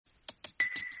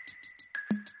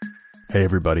Hey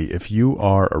everybody, if you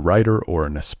are a writer or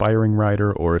an aspiring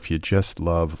writer, or if you just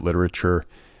love literature,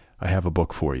 I have a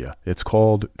book for you. It's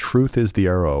called Truth is the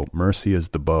Arrow, Mercy is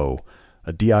the Bow,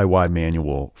 a DIY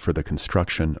manual for the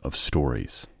construction of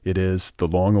stories. It is the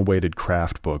long-awaited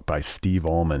craft book by Steve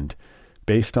Almond,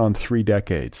 based on 3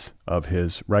 decades of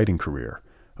his writing career,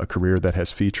 a career that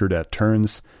has featured at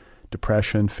turns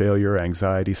depression, failure,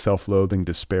 anxiety, self-loathing,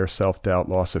 despair, self-doubt,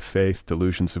 loss of faith,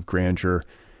 delusions of grandeur,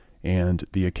 and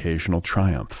the occasional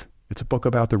triumph. It's a book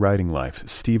about the writing life.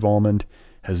 Steve Almond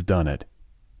has done it.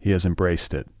 He has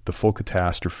embraced it, the full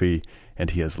catastrophe, and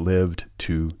he has lived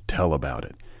to tell about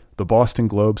it. The Boston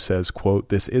Globe says, quote,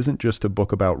 "This isn't just a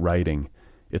book about writing,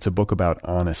 it's a book about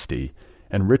honesty."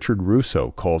 And Richard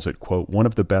Russo calls it, quote, "one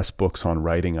of the best books on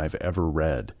writing I've ever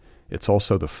read. It's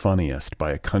also the funniest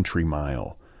by a country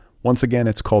mile." Once again,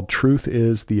 it's called Truth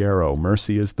is the Arrow,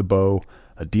 Mercy is the Bow,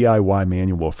 a DIY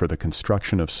manual for the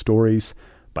construction of stories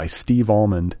by Steve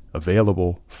Almond,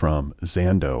 available from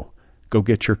Zando. Go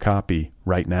get your copy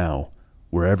right now,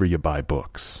 wherever you buy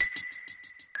books.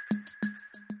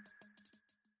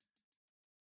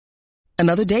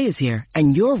 Another day is here,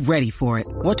 and you're ready for it.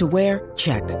 What to wear?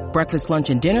 Check. Breakfast, lunch,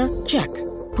 and dinner? Check.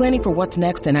 Planning for what's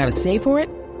next and how to save for it?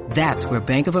 That's where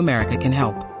Bank of America can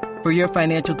help. For your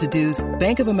financial to-dos,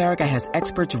 Bank of America has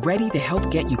experts ready to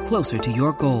help get you closer to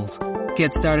your goals.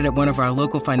 Get started at one of our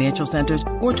local financial centers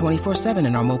or 24/7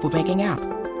 in our mobile banking app.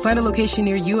 Find a location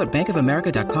near you at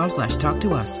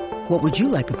bankofamerica.com/talktous. What would you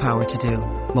like the power to do?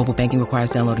 Mobile banking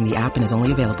requires downloading the app and is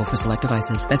only available for select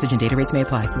devices. Message and data rates may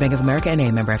apply. Bank of America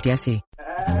N.A., member FDIC.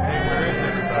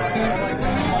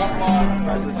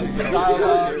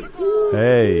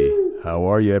 Hey, how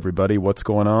are you, everybody? What's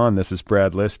going on? This is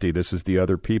Brad Listy. This is the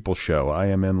Other People Show. I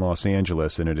am in Los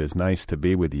Angeles, and it is nice to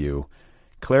be with you.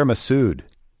 Claire Messud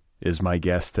is my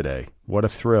guest today. What a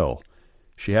thrill.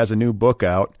 She has a new book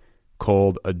out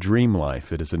called A Dream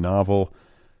Life. It is a novel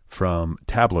from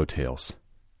Tableau Tales.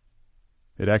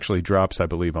 It actually drops, I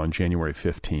believe, on January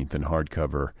 15th in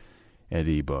hardcover and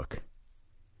ebook.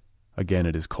 Again,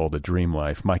 it is called A Dream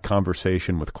Life. My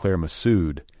conversation with Claire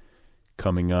Messud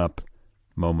coming up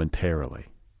momentarily.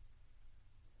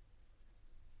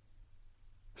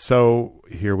 So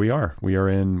here we are. We are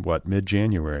in,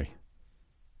 mid-January,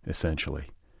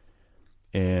 essentially.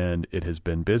 And it has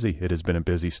been busy. It has been a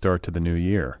busy start to the new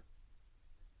year.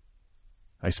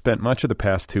 I spent much of the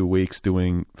past 2 weeks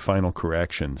doing final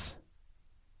corrections,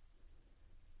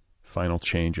 final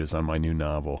changes on my new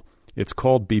novel. It's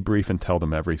called Be Brief and Tell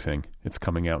Them Everything. It's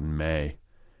coming out in May.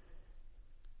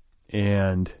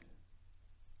 And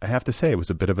I have to say, it was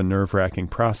a bit of a nerve-wracking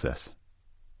process.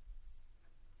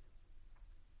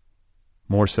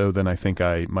 More so than I think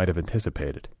I might have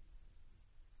anticipated.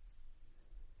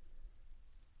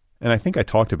 And I think I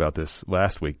talked about this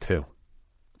last week, too,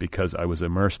 because I was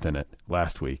immersed in it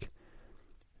last week,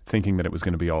 thinking that it was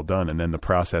going to be all done. And then the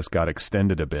process got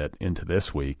extended a bit into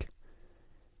this week.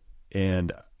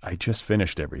 And I just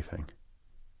finished everything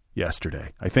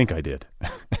yesterday. I think I did.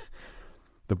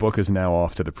 The book is now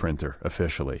off to the printer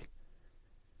officially.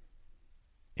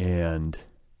 And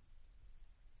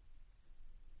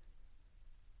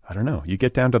I don't know. You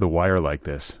get down to the wire like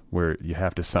this where you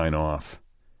have to sign off.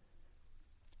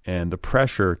 And the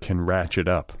pressure can ratchet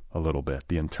up a little bit,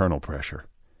 the internal pressure,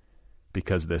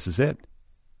 because this is it.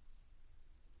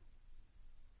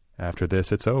 After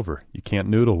this, it's over. You can't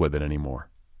noodle with it anymore.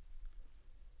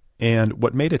 And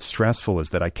what made it stressful is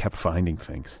that I kept finding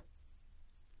things.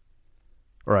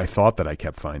 Or I thought that I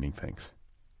kept finding things.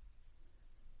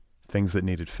 Things that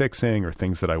needed fixing or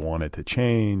things that I wanted to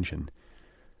change. And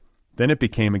then it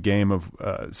became a game of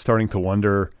starting to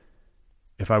wonder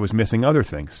if I was missing other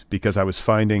things, because I was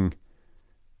finding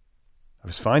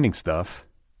stuff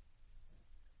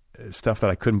that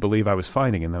I couldn't believe I was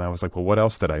finding. And then I was like, well, what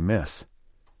else did I miss?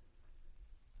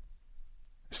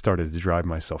 I started to drive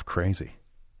myself crazy.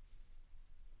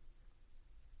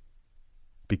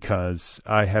 Because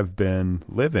I have been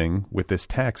living with this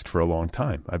text for a long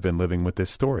time. I've been living with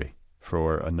this story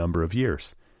for a number of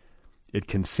years. It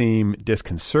can seem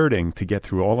disconcerting to get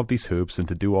through all of these hoops and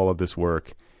to do all of this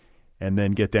work and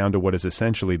then get down to what is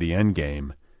essentially the end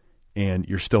game, and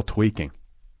you're still tweaking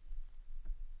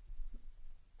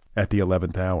at the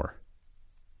 11th hour.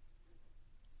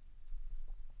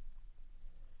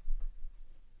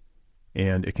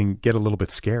 And it can get a little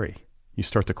bit scary. You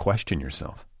start to question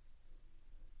yourself.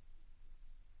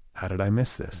 How did I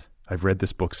miss this? I've read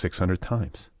this book 600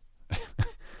 times.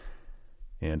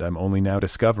 And I'm only now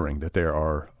discovering that there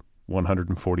are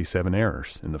 147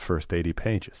 errors in the first 80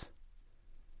 pages.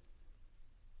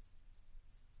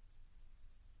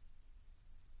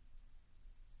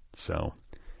 So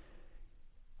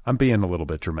I'm being a little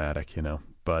bit dramatic,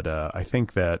 but I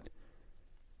think that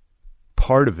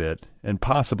part of it, and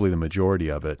possibly the majority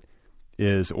of it,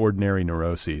 is ordinary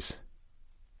neuroses.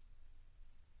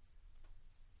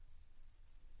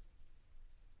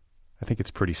 I think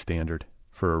it's pretty standard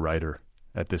for a writer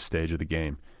at this stage of the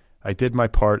game. I did my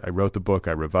part. I wrote the book.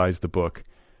 I revised the book.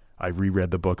 I reread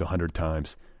the book 100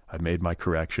 times. I made my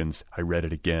corrections. I read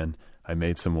it again. I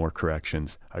made some more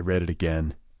corrections. I read it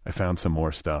again. I found some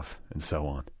more stuff, and so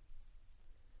on.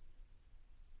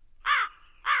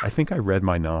 I think I read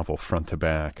my novel front to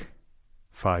back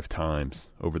 5 times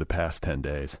over the past 10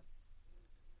 days.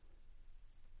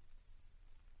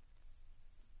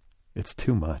 It's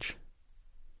too much.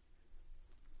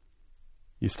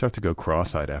 You start to go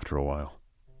cross-eyed after a while.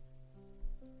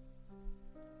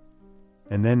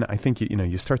 And then I think,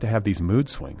 you start to have these mood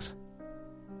swings.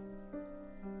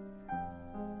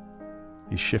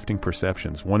 These shifting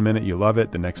perceptions. One minute you love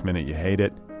it, the next minute you hate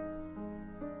it.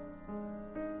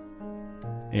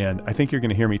 And I think you're going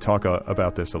to hear me talk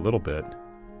about this a little bit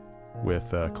with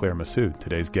Claire Messud,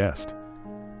 today's guest,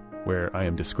 where I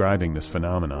am describing this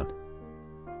phenomenon,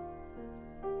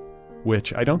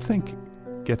 which I don't think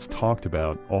gets talked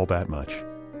about all that much,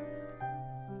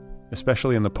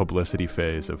 especially in the publicity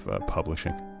phase of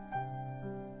publishing.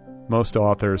 Most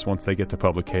authors, once they get to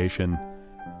publication,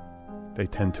 they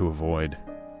tend to avoid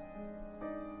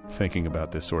thinking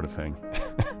about this sort of thing,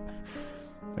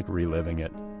 like reliving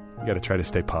it. You got to try to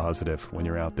stay positive when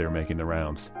you're out there making the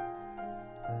rounds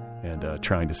and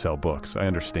trying to sell books. I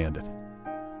understand it.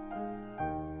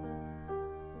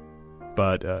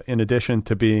 But in addition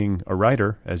to being a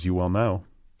writer, as you well know,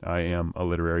 I am a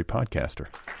literary podcaster.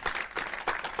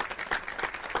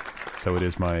 So it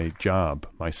is my job,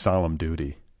 my solemn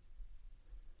duty,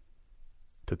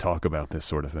 to talk about this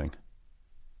sort of thing.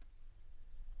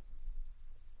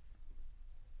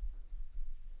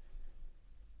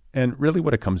 And really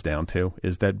what it comes down to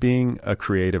is that being a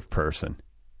creative person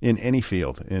in any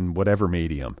field, in whatever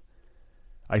medium,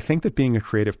 I think that being a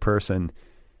creative person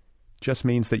just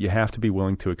means that you have to be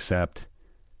willing to accept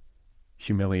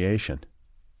humiliation.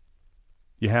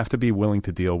 You have to be willing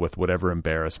to deal with whatever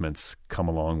embarrassments come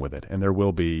along with it. And there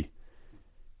will be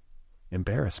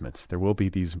embarrassments. There will be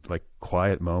these like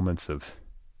quiet moments of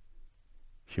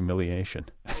humiliation.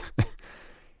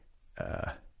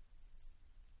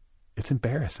 It's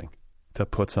embarrassing to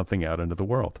put something out into the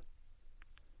world.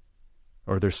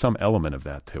 Or there's some element of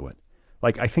that to it.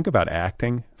 Like I think about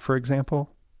acting, for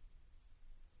example.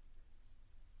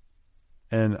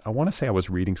 And I want to say I was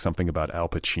reading something about Al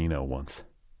Pacino once.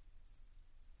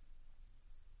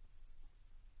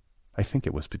 I think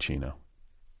it was Pacino.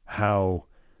 How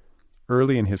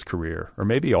early in his career, or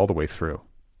maybe all the way through,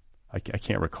 I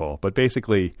can't recall, but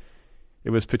basically it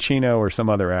was Pacino or some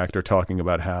other actor talking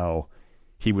about how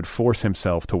he would force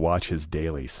himself to watch his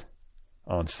dailies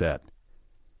on set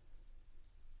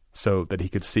so that he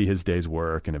could see his day's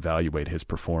work and evaluate his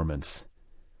performance.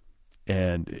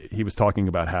 And he was talking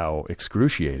about how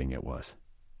excruciating it was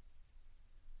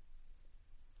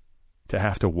to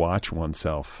have to watch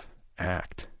oneself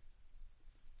act.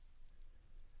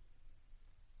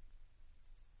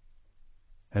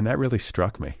 And that really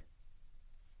struck me.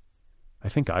 I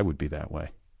think I would be that way.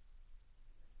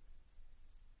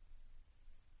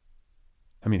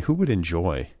 I mean, who would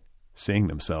enjoy seeing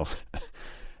themselves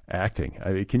acting?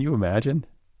 I mean, can you imagine?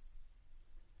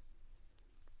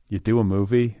 You do a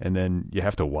movie and then you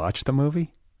have to watch the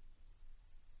movie?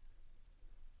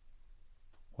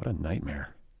 What a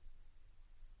nightmare.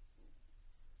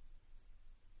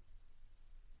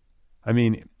 I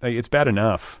mean, it's bad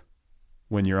enough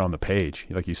when you're on the page,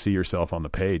 like you see yourself on the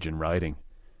page and writing.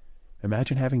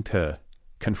 Imagine having to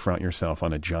confront yourself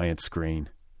on a giant screen.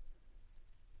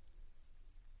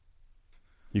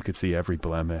 You could see every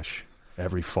blemish,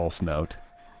 every false note.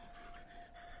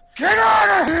 Get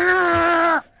out of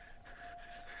here!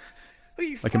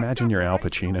 Like imagine you're Al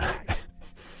Pacino.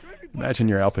 Imagine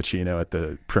you're Al Pacino at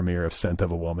the premiere of Scent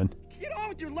of a Woman. Get on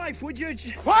with your life, would you?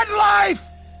 What life?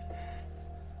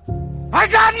 I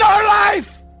got no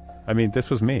life! I mean, this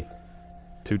was me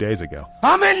 2 days ago.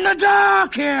 I'm in the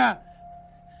dark here!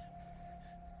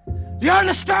 You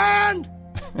understand?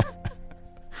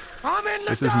 I'm in the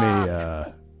This dark! is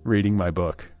me reading my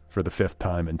book for the 5th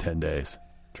time in 10 days,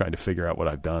 trying to figure out what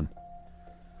I've done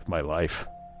with my life.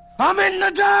 I'm in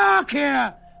the dark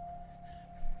here!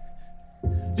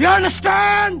 You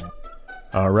understand?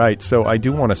 All right, so I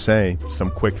do want to say some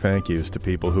quick thank yous to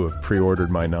people who have pre-ordered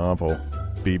my novel,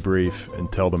 Be Brief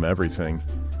and Tell Them Everything.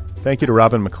 Thank you to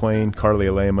Robin McLean, Carly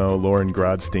Alemo, Lauren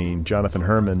Grodstein, Jonathan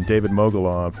Herman, David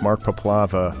Mogilov, Mark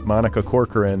Paplava, Monica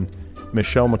Corcoran,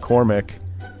 Michelle McCormick,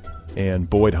 and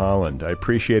Boyd Holland. I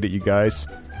appreciate it, you guys.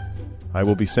 I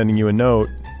will be sending you a note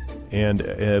and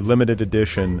a limited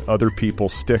edition Other People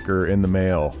sticker in the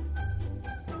mail.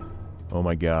 Oh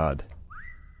my God.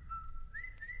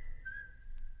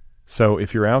 So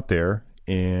if you're out there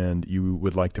and you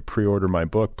would like to pre-order my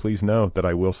book, please note that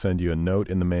I will send you a note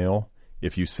in the mail.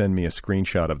 If you send me a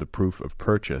screenshot of the proof of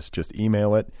purchase, just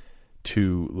email it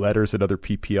to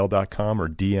letters@otherppl.com or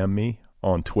DM me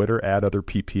on Twitter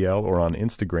 @otherppl or on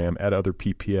Instagram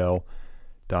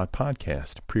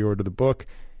 @otherppl.podcast. Pre-order the book.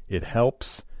 It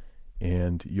helps,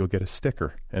 and you'll get a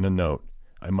sticker and a note.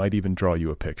 I might even draw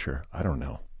you a picture. I don't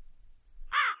know.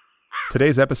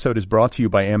 Today's episode is brought to you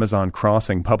by Amazon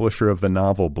Crossing, publisher of the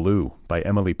novel Blue by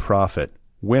Emily Prophet,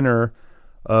 winner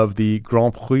of the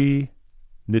Grand Prix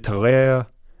littéraire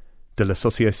de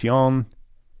l'Association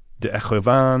des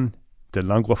écrivains de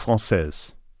langue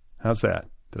française. How's that?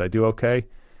 Did I do okay?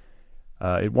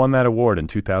 It won that award in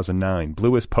 2009.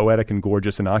 Blue is poetic and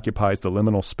gorgeous and occupies the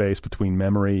liminal space between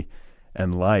memory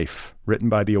and life. Written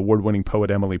by the award-winning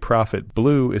poet Emily Prophet,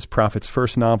 Blue is Prophet's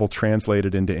first novel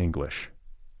translated into English.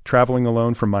 Traveling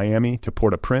alone from Miami to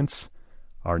Port-au-Prince,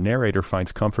 our narrator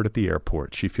finds comfort at the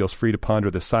airport. She feels free to ponder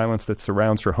the silence that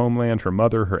surrounds her homeland, her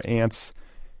mother, her aunts,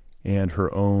 and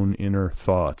her own inner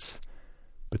thoughts.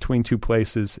 Between two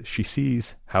places, she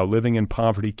sees how living in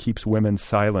poverty keeps women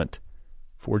silent,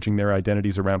 forging their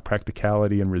identities around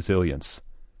practicality and resilience.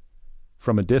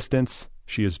 From a distance,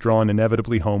 she is drawn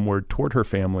inevitably homeward toward her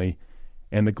family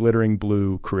and the glittering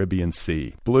blue Caribbean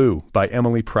Sea. Blue by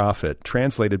Emily Prophet,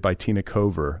 translated by Tina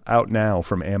Cover, out now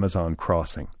from Amazon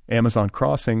Crossing. Amazon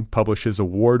Crossing publishes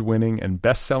award-winning and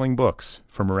best-selling books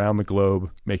from around the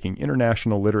globe, making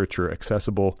international literature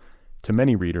accessible to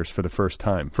many readers for the first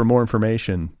time. For more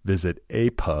information, visit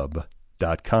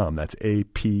apub.com. That's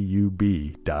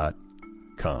apub.com.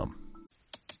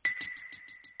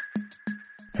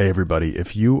 Hey everybody,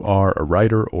 if you are a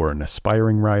writer or an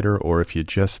aspiring writer, or if you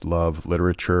just love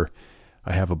literature,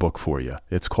 I have a book for you.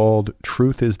 It's called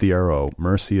Truth is the Arrow,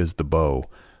 Mercy is the Bow,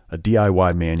 a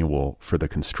DIY manual for the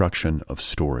construction of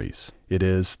stories. It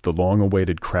is the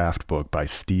long-awaited craft book by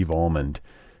Steve Almond,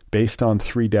 based on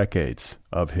 3 decades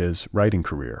of his writing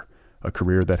career, a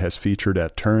career that has featured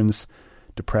at turns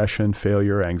depression,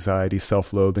 failure, anxiety,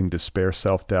 self-loathing, despair,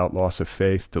 self-doubt, loss of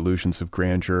faith, delusions of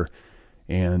grandeur,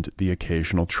 and the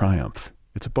occasional triumph.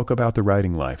 It's a book about the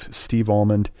writing life. Steve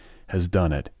Almond has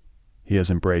done it. He has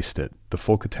embraced it, the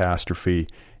full catastrophe,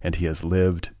 and he has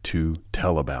lived to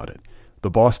tell about it. The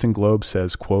Boston Globe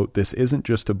says, quote, "This isn't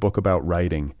just a book about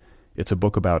writing, it's a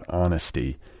book about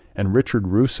honesty." And Richard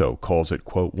Russo calls it,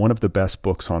 quote, "one of the best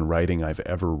books on writing I've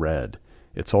ever read.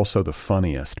 It's also the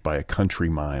funniest by a country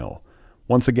mile."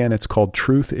 Once again, it's called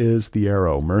Truth is the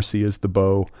Arrow, Mercy is the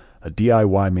Bow, a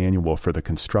DIY manual for the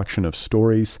construction of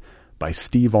stories by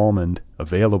Steve Almond,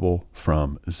 available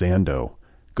from Zando.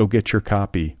 Go get your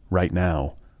copy right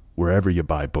now, wherever you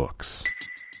buy books.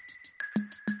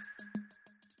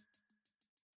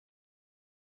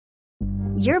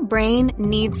 Your brain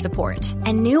needs support,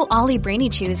 and new Ollie Brainy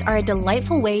Chews are a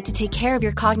delightful way to take care of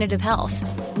your cognitive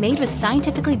health. Made with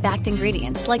scientifically backed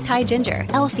ingredients like Thai ginger,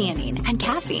 L-theanine, and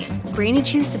caffeine, Brainy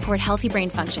Chews support healthy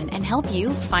brain function and help you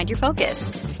find your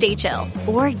focus, stay chill,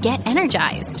 or get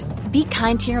energized. Be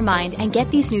kind to your mind and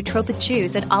get these nootropic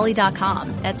chews at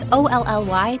ollie.com. That's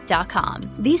OLLY.com.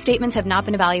 These statements have not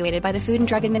been evaluated by the Food and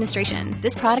Drug Administration.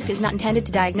 This product is not intended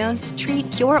to diagnose, treat,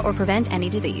 cure, or prevent any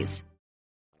disease.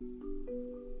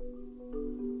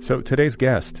 So today's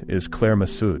guest is Claire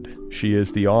Messud. She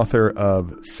is the author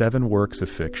of 7 works of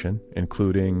fiction,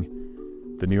 including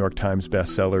the New York Times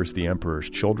bestsellers The Emperor's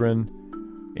Children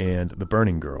and The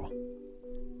Burning Girl.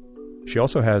 She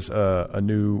also has a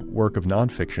new work of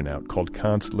nonfiction out called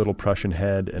Kant's Little Prussian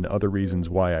Head and Other Reasons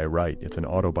Why I Write. It's an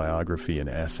autobiography and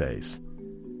essays.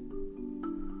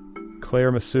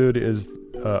 Claire Messud is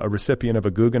a recipient of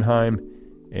a Guggenheim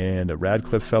and a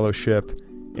Radcliffe Fellowship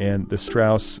and the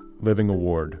Strauss Living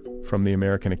Award from the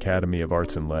American Academy of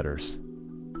Arts and Letters.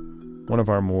 One of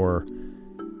our more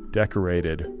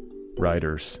decorated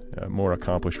writers, more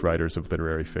accomplished writers of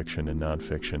literary fiction and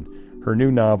nonfiction. Her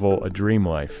new novel, A Dream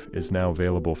Life, is now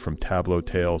available from Tableau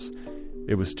Tales.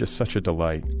 It was just such a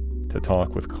delight to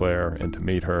talk with Claire and to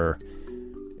meet her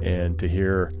and to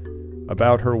hear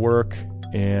about her work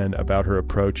and about her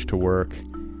approach to work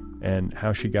and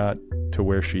how she got to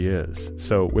where she is.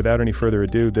 So without any further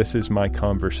ado, this is my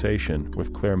conversation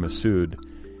with Claire Messud,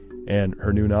 and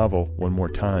her new novel, one more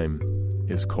time,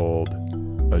 is called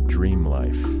A Dream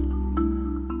Life.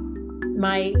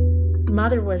 My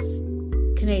mother was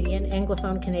Canadian,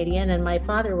 Anglophone Canadian, and my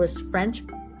father was French,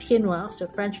 Pied Noir, so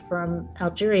French from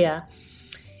Algeria.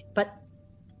 But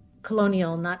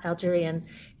colonial, not Algerian.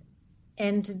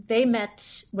 And they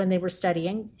met when they were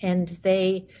studying, and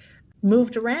they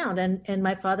moved around. And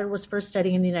my father was first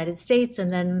studying in the United States,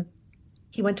 and then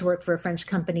he went to work for a French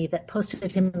company that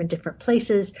posted him in different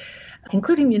places,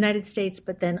 including the United States,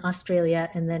 but then Australia,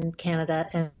 and then Canada,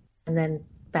 and then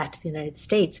back to the United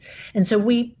States. And so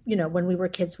we, when we were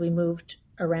kids, we moved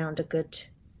around a good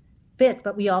bit,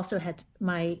 but we also had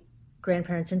my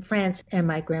grandparents in France and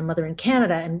my grandmother in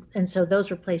Canada. And so those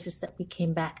were places that we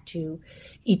came back to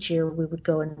each year. We would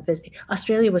go and visit.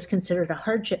 Australia was considered a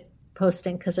hardship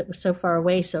posting because it was so far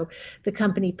away. So the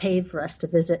company paid for us to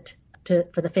visit,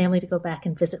 for the family to go back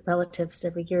and visit relatives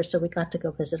every year. So we got to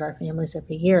go visit our families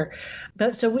every year.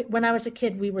 But so when I was a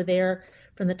kid, we were there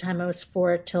from the time I was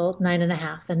 4 till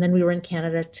 9.5. And then we were in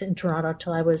Canada, in Toronto,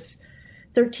 till I was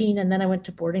 13. And then I went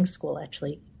to boarding school,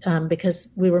 actually, because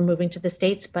we were moving to the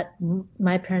States, but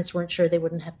my parents weren't sure they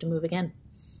wouldn't have to move again.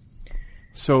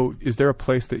 So is there a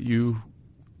place that you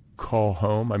call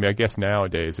home? I mean, I guess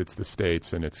nowadays it's the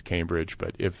States and it's Cambridge,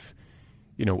 but if,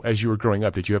 as you were growing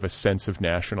up, did you have a sense of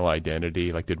national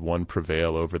identity? Like, did one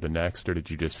prevail over the next, or did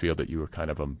you just feel that you were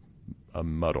kind of a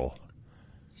muddle?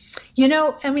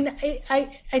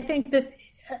 I think that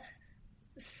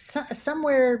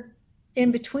somewhere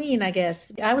in between, I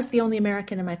guess. I was the only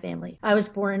American in my family. I was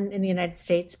born in the United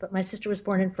States, but my sister was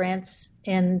born in France,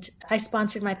 and I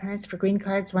sponsored my parents for green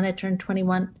cards when I turned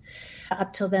 21.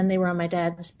 Up till then, they were on my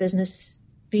dad's business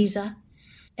visa.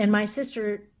 And my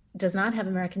sister does not have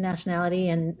American nationality,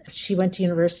 and she went to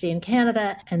university in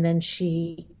Canada, and then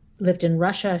she lived in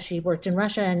Russia. She worked in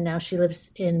Russia, and now she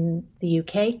lives in the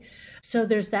UK. So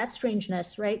there's that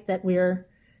strangeness, right, that we're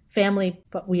family,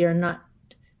 but we are not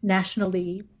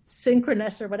nationally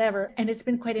synchronous or whatever. And it's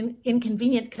been quite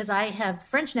inconvenient because I have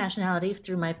French nationality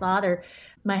through my father.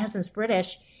 My husband's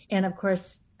British. And of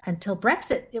course, until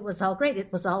Brexit, it was all great.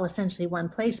 It was all essentially one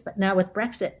place. But now with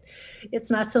Brexit, it's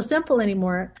not so simple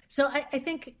anymore. So I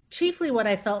think chiefly what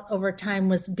I felt over time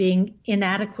was being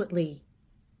inadequately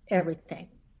everything.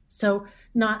 So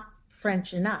not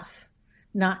French enough,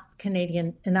 not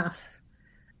Canadian enough,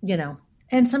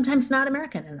 and sometimes not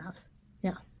American enough.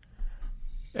 Yeah.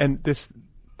 And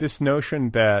this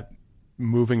notion that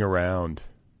moving around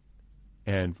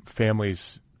and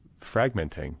families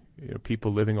fragmenting,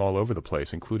 people living all over the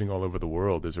place, including all over the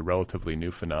world, is a relatively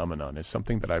new phenomenon, is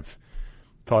something that I've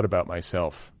thought about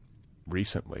myself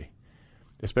recently,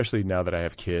 especially now that I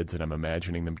have kids and I'm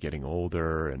imagining them getting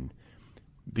older, and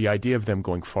the idea of them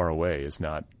going far away is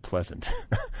not pleasant.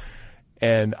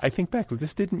 And I think back,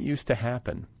 this didn't used to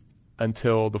happen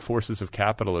until the forces of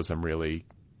capitalism really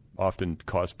often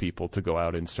cause people to go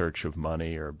out in search of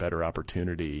money or better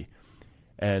opportunity.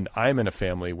 And I'm in a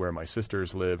family where my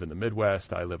sisters live in the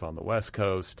Midwest. I live on the West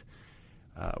Coast.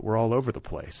 We're all over the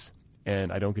place,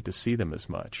 and I don't get to see them as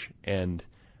much. And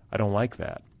I don't like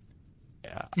that.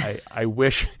 I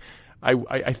wish,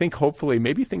 I think hopefully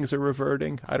maybe things are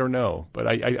reverting. I don't know. But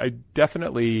I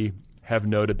definitely have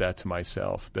noted that to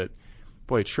myself, that,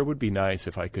 boy, it sure would be nice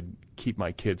if I could keep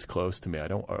my kids close to me. I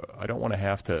don't want to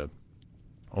have to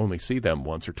only see them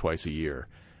once or twice a year.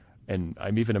 And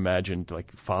I'm even imagined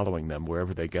like following them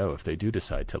wherever they go if they do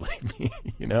decide to leave me,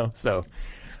 So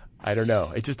I don't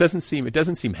know. It just doesn't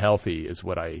seem healthy is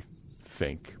what I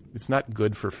think. It's not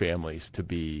good for families to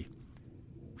be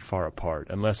far apart,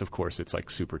 unless of course it's like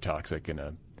super toxic in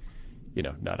a,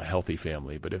 not a healthy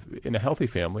family. But if in a healthy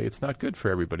family, it's not good for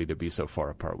everybody to be so far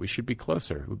apart. We should be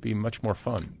closer. It would be much more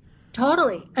fun.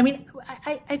 Totally. I mean,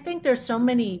 I think there's so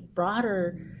many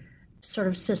broader sort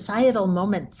of societal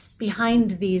moments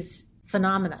behind these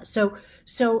phenomena. So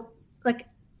like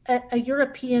a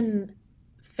European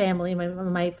family,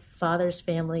 my father's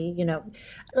family,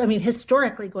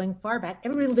 historically going far back,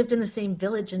 everybody lived in the same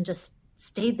village and just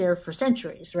stayed there for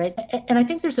centuries, right? And I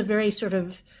think there's a very sort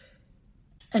of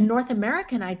a North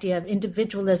American idea of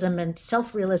individualism and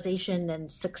self-realization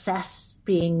and success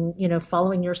being,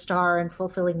 following your star and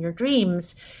fulfilling your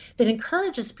dreams that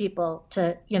encourages people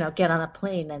to, get on a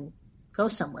plane and go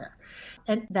somewhere.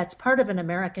 And that's part of an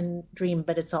American dream,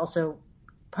 but it's also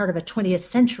part of a 20th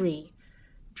century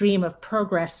dream of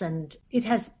progress. And it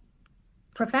has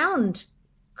profound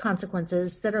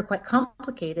consequences that are quite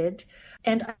complicated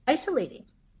and isolating.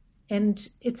 And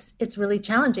it's really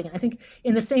challenging. And I think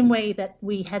in the same way that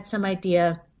we had some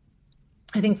idea,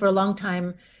 I think for a long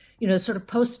time, sort of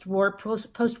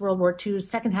post-World War II,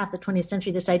 second half of the 20th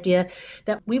century, this idea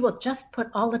that we will just put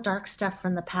all the dark stuff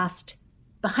from the past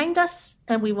behind us,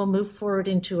 and we will move forward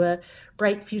into a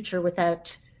bright future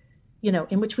without,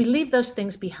 in which we leave those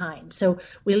things behind. So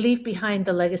we leave behind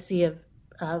the legacy of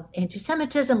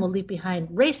anti-Semitism, we'll leave behind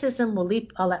racism, we'll leave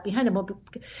all that behind.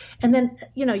 And then,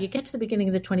 you get to the beginning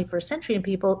of the 21st century and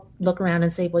people look around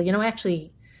and say, well,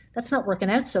 actually, that's not working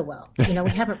out so well. We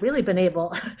haven't really been able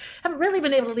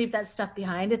to leave that stuff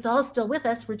behind. It's all still with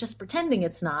us. We're just pretending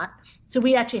it's not. So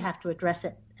we actually have to address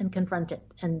it and confront it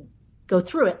and go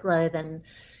through it rather than,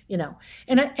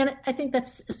 and I think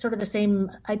that's sort of the same.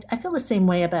 I feel the same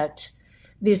way about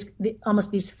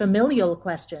almost these familial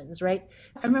questions, right?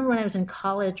 I remember when I was in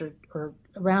college or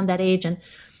around that age, and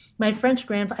I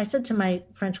said to my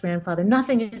French grandfather,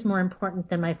 nothing is more important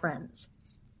than my friends.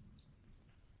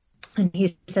 And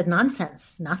he said,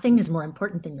 nonsense. Nothing is more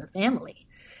important than your family.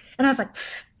 And I was like,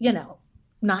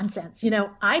 nonsense.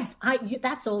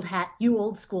 That's old hat. You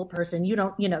old school person. You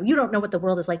don't know what the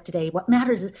world is like today. What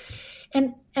matters is,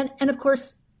 and of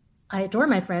course, I adore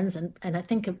my friends, and I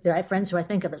have friends who I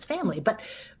think of as family.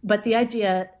 But the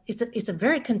idea, it's a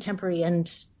very contemporary,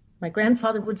 and my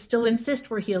grandfather would still insist,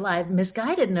 were he alive,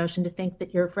 misguided notion to think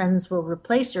that your friends will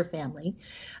replace your family.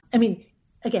 I mean,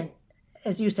 again,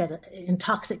 as you said, in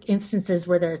toxic instances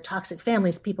where there are toxic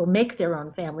families, people make their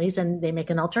own families and they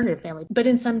make an alternative family. But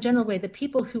in some general way, the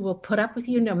people who will put up with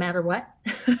you no matter what,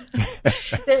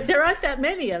 there aren't that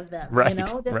many of them. Right,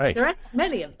 right. There aren't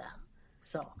many of them.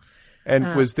 So.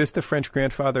 And was this the French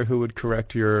grandfather who would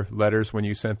correct your letters when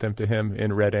you sent them to him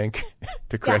in red ink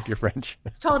to correct your French?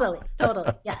 Totally.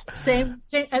 Yes. Same,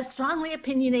 as strongly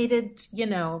opinionated,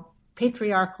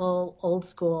 patriarchal, old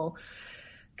school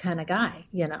kind of guy,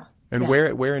 And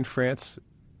where in France?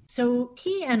 So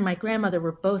he and my grandmother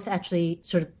were both actually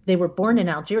they were born in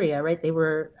Algeria, right? They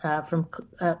were from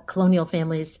colonial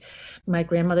families. My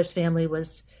grandmother's family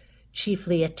was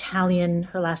chiefly Italian.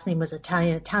 Her last name was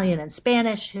Italian and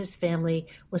Spanish. His family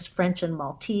was French and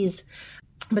Maltese.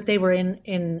 But they were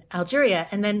in Algeria.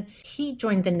 And then he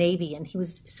joined the Navy, and he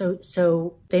was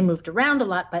so they moved around a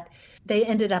lot, but they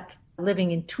ended up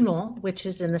living in Toulon, which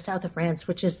is in the south of France,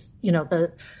 which is,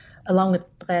 along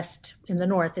with Brest in the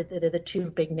north, they're the two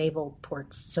big naval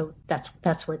ports. So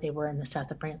that's where they were in the south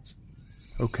of France.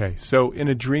 Okay. So in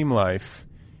A Dream Life,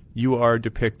 you are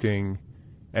depicting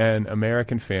an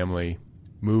American family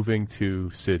moving to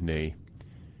Sydney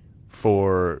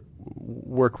for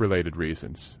work-related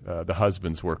reasons, the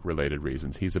husband's work-related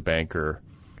reasons. He's a banker,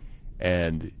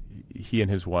 and he and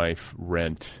his wife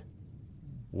rent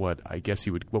what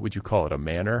would you call it, a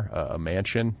manor, a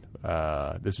mansion?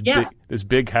 This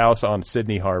big house on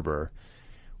Sydney Harbor,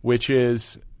 which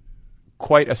is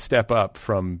quite a step up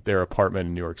from their apartment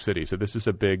in New York City. So this is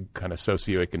a big kind of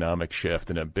socioeconomic shift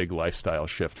and a big lifestyle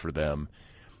shift for them.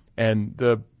 And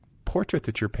the portrait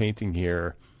that you're painting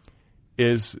here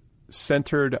is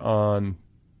centered on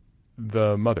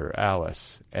the mother,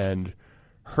 Alice, and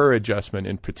her adjustment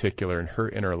in particular, and her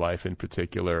inner life in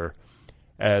particular,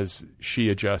 as she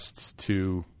adjusts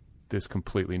to this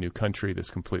completely new country,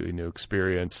 this completely new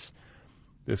experience,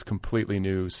 this completely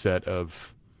new set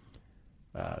of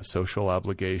social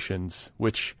obligations,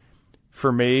 which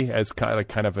for me, as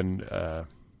kind of an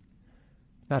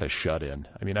not a shut-in.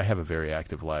 I mean, I have a very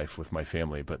active life with my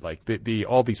family, but like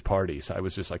all these parties, I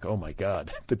was just like, oh my God,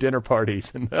 the dinner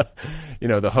parties and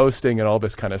the hosting and all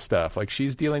this kind of stuff. Like,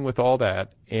 she's dealing with all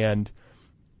that. And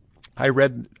I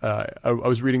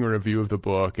was reading a review of the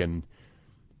book, and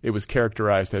it was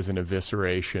characterized as an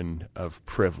evisceration of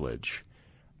privilege.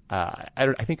 I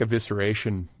think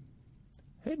evisceration,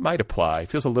 it might apply. It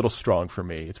feels a little strong for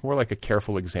me. It's more like a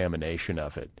careful examination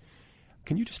of it.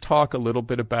 Can you just talk a little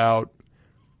bit about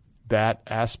that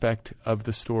aspect of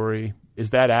the story? Is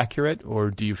that accurate, or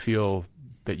do you feel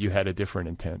that you had a different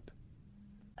intent?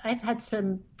 I've had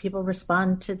some people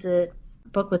respond to the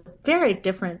book with very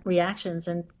different reactions,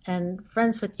 and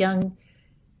friends with young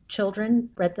children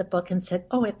read the book and said,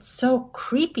 oh, it's so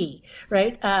creepy,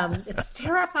 right? It's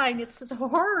terrifying. It's a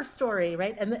horror story,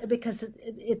 right? And because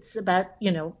it's about,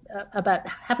 about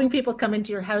having people come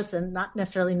into your house and not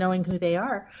necessarily knowing who they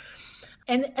are.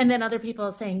 And then other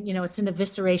people saying, it's an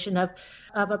evisceration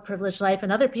of a privileged life,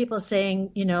 and other people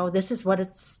saying, this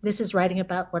is writing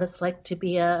about what it's like to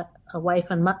be a wife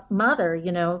and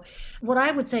mother. What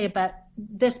I would say about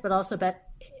this, but also about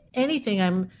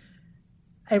anything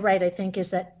I write, I think, is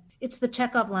that it's the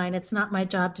Chekhov line. It's not my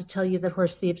job to tell you that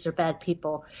horse thieves are bad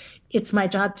people. It's my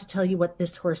job to tell you what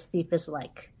this horse thief is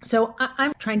like. So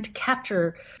I'm trying to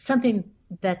capture something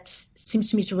that seems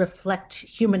to me to reflect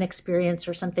human experience,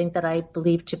 or something that I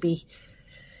believe to be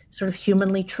sort of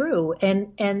humanly true,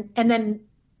 and then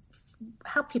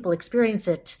how people experience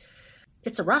it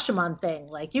it's a Rashomon thing.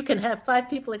 Like you can have 5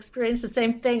 people experience the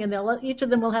same thing, and each of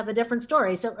them will have a different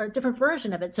story, or a different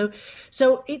version of it. So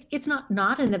it's not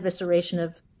an evisceration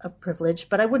of privilege,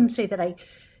 but I wouldn't say that I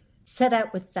set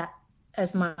out with that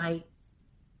as my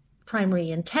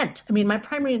primary intent. I mean, my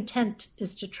primary intent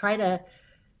is to try to,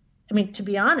 I mean, to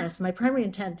be honest, my primary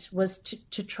intent was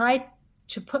to try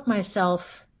to put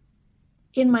myself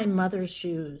in my mother's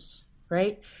shoes,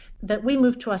 right? That we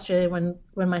moved to Australia when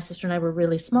my sister and I were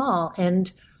really small,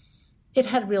 and it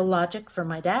had real logic for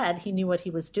my dad. He knew what he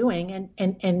was doing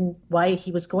and why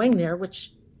he was going there,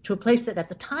 which to a place that at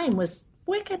the time was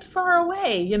wicked far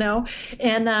away,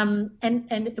 and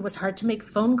it was hard to make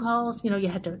phone calls. You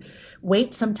had to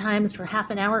wait sometimes for half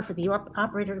an hour for the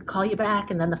operator to call you back,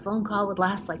 and then the phone call would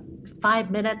last like 5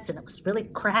 minutes, and it was really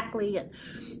crackly, and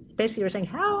basically you're saying,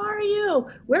 how are you?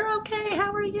 We're okay.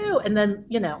 How are you? And then,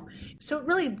 so it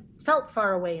really felt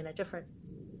far away in a different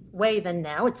way than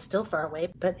now. It's still far away,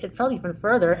 but it felt even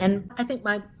further. And I think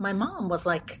my mom was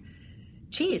like,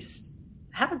 geez,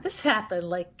 how did this happen?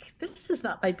 Like, this is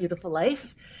not my beautiful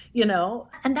life,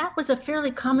 and that was a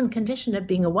fairly common condition of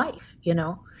being a wife,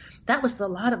 that was the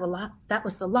lot of a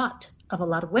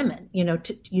lot of women,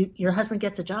 your husband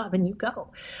gets a job and you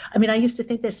go. I mean, I used to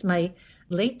think this, my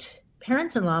late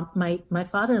parents-in-law, my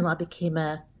father-in-law became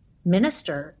a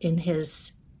minister in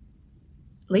his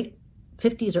late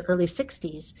 50s or early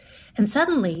 60s. And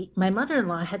suddenly my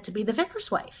mother-in-law had to be the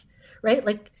vicar's wife, right?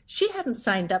 Like she hadn't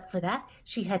signed up for that.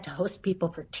 She had to host people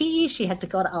for tea. She had to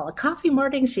go to all the coffee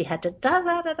mornings. She had to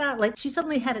da-da-da-da. Like she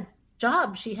suddenly had a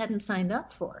job she hadn't signed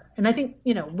up for. And I think,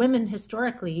 women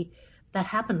historically, that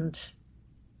happened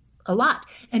a lot.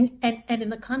 And in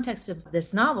the context of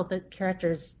this novel, the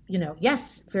characters,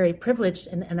 yes, very privileged.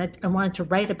 And I wanted to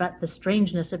write about the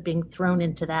strangeness of being thrown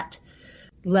into that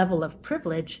level of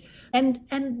privilege and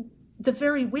the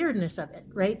very weirdness of it,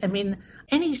 right? I mean,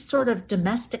 any sort of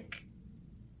domestic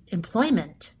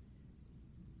employment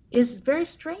is very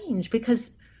strange because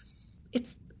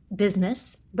it's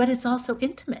business, but it's also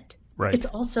intimate. Right. It's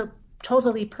also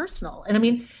totally personal. And I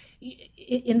mean,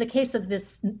 in the case of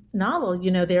this novel,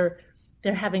 they're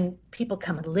having people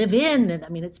come and live in, and I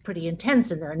mean, it's pretty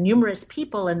intense, and there are numerous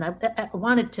people, and I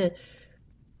wanted to,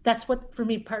 that's what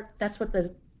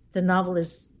the novel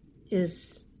is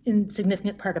in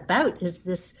significant part about, is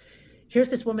this, here's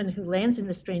this woman who lands in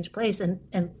this strange place,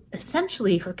 and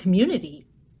essentially her community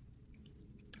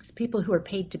is people who are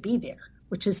paid to be there,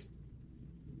 which is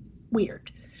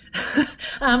weird.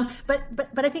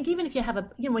 But I think even if you have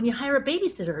when you hire a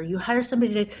babysitter, or you hire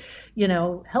somebody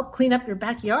to, help clean up your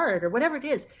backyard or whatever it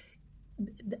is,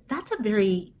 that's a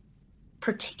very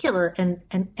particular and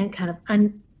kind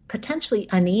of potentially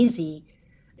uneasy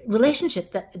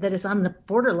relationship that is on the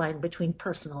borderline between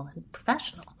personal and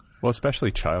professional. Well,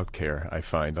 especially childcare, I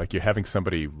find. Like you're having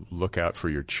somebody look out for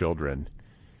your children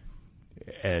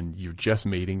and you're just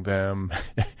meeting them.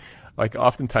 Like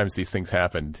oftentimes these things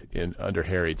happened under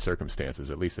harried circumstances,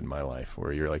 at least in my life,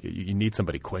 where you're like, you need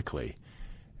somebody quickly.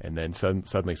 And then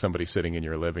suddenly somebody's sitting in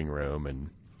your living room and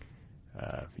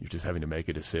you're just having to make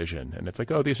a decision. And it's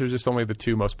like, oh, these are just only the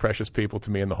 2 most precious people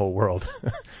to me in the whole world.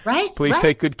 Right. Please right.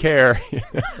 take good care.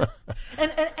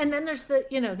 And then there's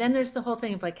the whole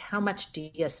thing of like, how much do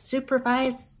you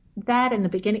supervise that in the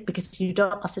beginning? Because you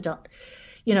don't,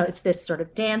 it's this sort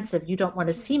of dance of you don't want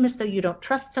to seem as though you don't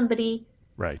trust somebody.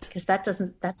 Right. Because that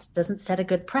doesn't set a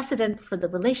good precedent for the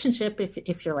relationship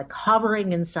if you're like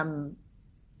hovering in some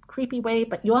creepy way,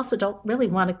 but you also don't really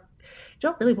want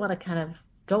to kind of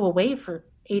go away for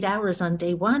 8 hours on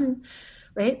day one,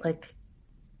 right? Like,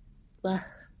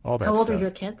 all that how old stuff. are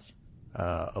your kids?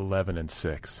 11 and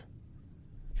 6.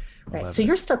 Right. 11. So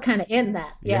you're still kind of in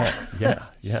that.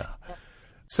 Yeah.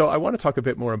 So I want to talk a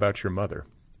bit more about your mother,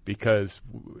 because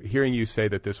hearing you say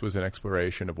that this was an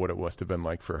exploration of what it must have been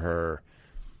like for her,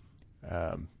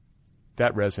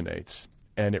 that resonates.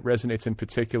 And it resonates in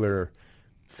particular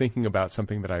thinking about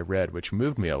something that I read, which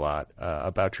moved me a lot,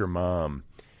 about your mom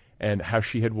and how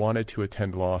she had wanted to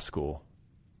attend law school,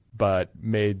 but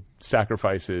made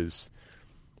sacrifices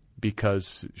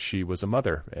because she was a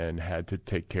mother and had to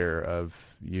take care of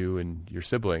you and your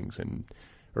siblings,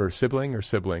 or siblings?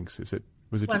 Was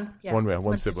it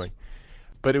one sibling?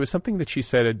 But it was something that she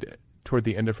said toward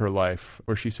the end of her life,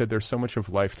 where she said, there's so much of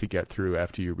life to get through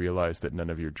after you realize that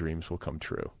none of your dreams will come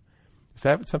true. Is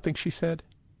that something she said?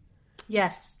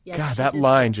 Yes. God, that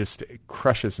line just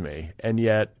crushes me. And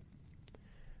yet,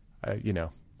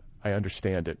 I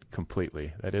understand it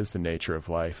completely. That is the nature of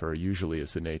life, or usually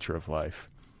is the nature of life.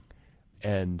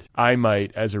 And I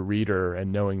might, as a reader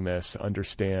and knowing this,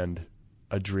 understand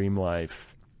a dream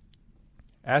life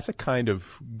as a kind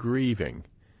of grieving,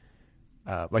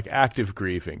 like active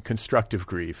grieving, constructive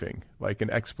grieving, like an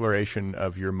exploration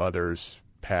of your mother's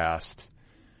past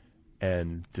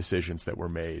and decisions that were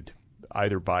made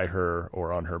either by her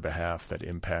or on her behalf that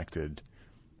impacted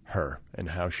her and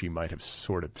how she might have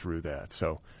sorted through that.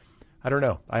 So I don't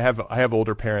know. I have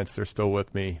older parents. They're still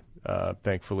with me,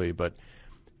 thankfully, but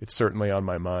it's certainly on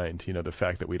my mind, the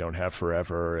fact that we don't have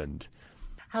forever. And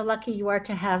how lucky you are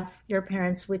to have your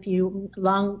parents with you.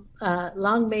 Long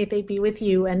may they be with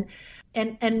you, and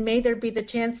may there be the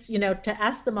chance, to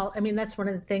ask them all. I mean, that's one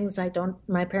of the things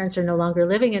my parents are no longer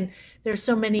living, and there's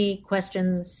so many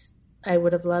questions I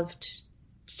would have loved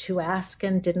to ask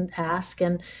and didn't ask.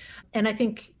 And I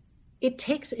think it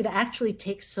actually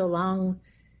takes so long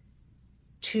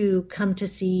to come to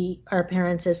see our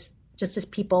parents as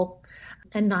people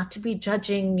and not to be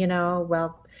judging,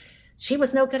 well, she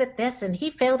was no good at this and he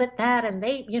failed at that, and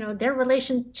they, their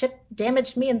relationship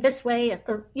damaged me in this way.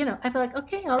 Or, I feel like,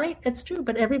 okay, all right, it's true.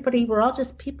 But we're all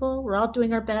just people. We're all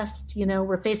doing our best.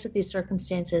 We're faced with these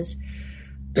circumstances.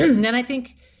 And I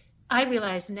think I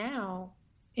realize now,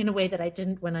 in a way that I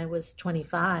didn't when I was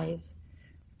 25,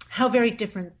 how very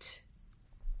different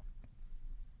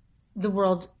the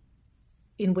world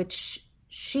in which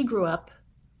she grew up,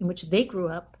 in which they grew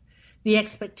up, the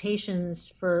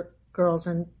expectations for girls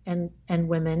and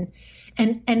women,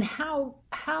 and how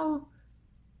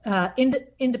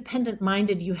independent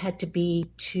minded you had to be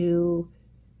to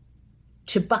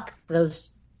buck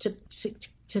those, to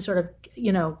sort of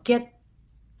get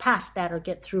past that or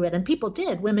get through it. And people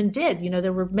did, women did.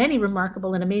 There were many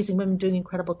remarkable and amazing women doing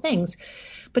incredible things,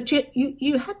 but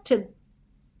you had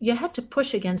to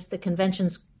push against the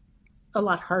conventions a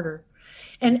lot harder.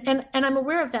 And I'm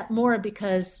aware of that more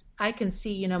because I can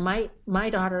see, my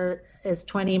daughter is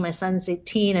 20, my son's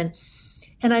 18,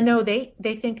 and I know they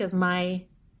think of my,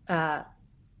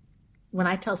 when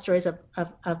I tell stories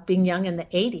of being young in the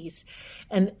 80s,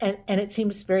 and it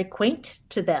seems very quaint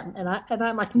to them. And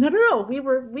I'm like, no, we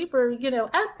were,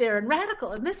 out there and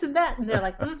radical and this and that. And they're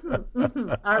like,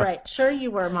 all right, sure you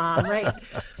were, Mom, right?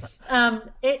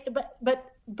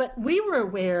 But we were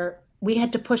aware we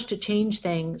had to push to change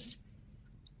things,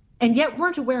 and yet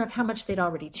weren't aware of how much they'd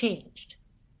already changed,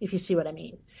 if you see what I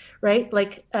mean, right?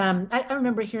 Like, I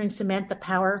remember hearing Samantha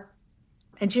Power,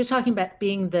 and she was talking about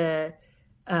being the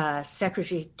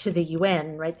secretary to the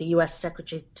UN, right? The U.S.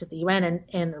 secretary to the UN,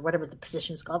 and or whatever the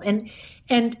position is called, and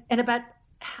about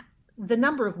the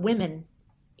number of women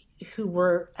who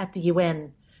were at the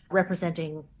UN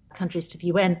representing countries to the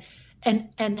UN,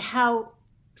 and how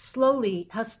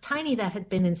tiny that had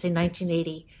been in, say,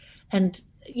 1980, and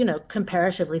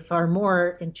comparatively far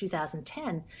more in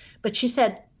 2010. But she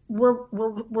said, we're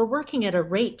working at a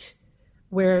rate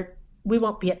where we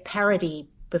won't be at parity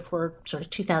before sort of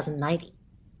 2090,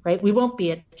 right? We won't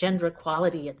be at gender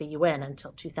equality at the UN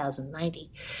until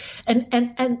 2090.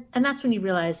 And that's when you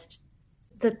realized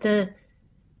that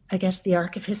I guess the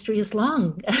arc of history is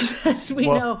long, as we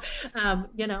know.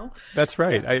 That's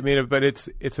right. I mean, but it's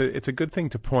a good thing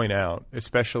to point out,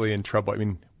 especially in trouble. I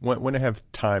mean, when have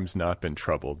times not been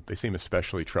troubled? They seem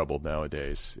especially troubled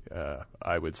nowadays,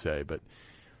 I would say. But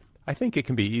I think it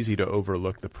can be easy to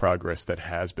overlook the progress that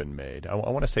has been made. I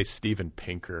want to say Steven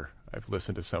Pinker. I've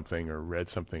listened to something or read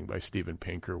something by Steven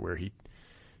Pinker where he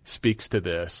speaks to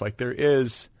this. Like, there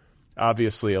is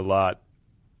obviously a lot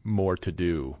more to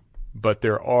do, but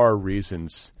there are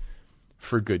reasons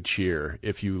for good cheer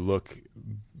if you look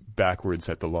backwards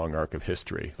at the long arc of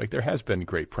history. Like, there has been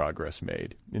great progress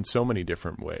made in so many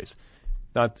different ways.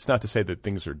 It's not to say that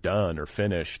things are done or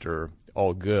finished or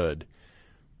all good,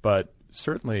 but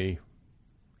certainly,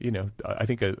 I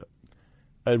think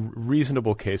a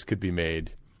reasonable case could be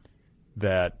made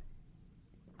that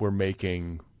we're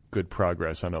making good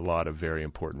progress on a lot of very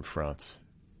important fronts.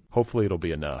 Hopefully it'll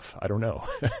be enough. I don't know.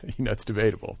 It's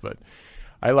debatable, but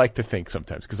I like to think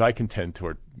sometimes, because I can tend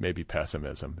toward maybe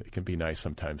pessimism. It can be nice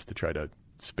sometimes to try to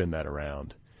spin that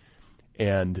around.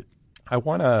 And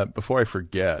before I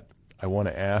forget, I want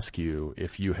to ask you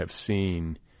if you have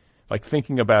seen, like,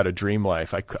 thinking about A Dream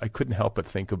Life, I couldn't help but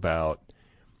think about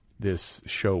this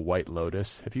show White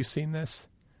Lotus. Have you seen this?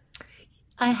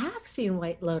 I have seen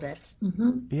White Lotus.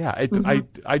 Mm-hmm. Yeah,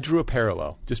 I drew a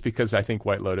parallel just because I think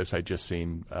White Lotus I'd just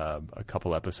seen a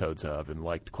couple episodes of and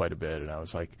liked quite a bit, and I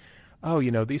was like, oh,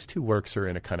 these two works are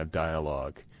in a kind of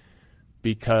dialogue,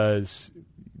 because,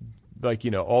 like,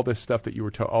 all this stuff that you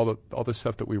were all the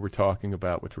stuff that we were talking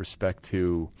about with respect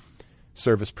to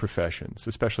service professions,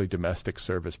 especially domestic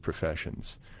service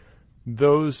professions,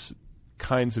 those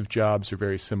kinds of jobs are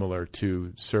very similar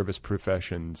to service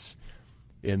professions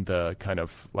in the kind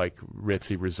of like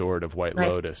ritzy resort of White Right.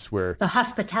 Lotus, where The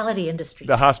hospitality industry.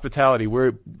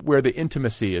 where the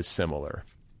intimacy is similar,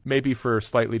 maybe for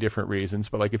slightly different reasons.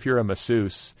 But like if you're a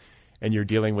masseuse and you're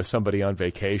dealing with somebody on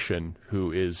vacation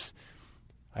who is,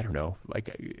 I don't know,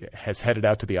 like has headed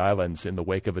out to the islands in the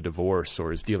wake of a divorce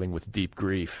or is dealing with deep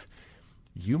grief,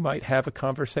 you might have a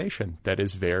conversation that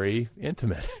is very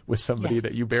intimate with somebody Yes.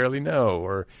 that you barely know.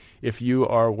 Or if you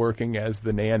are working as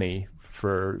the nanny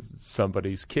for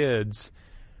somebody's kids,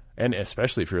 and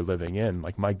especially if you're living in,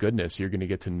 like, my goodness, you're going to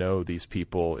get to know these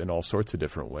people in all sorts of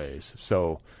different ways.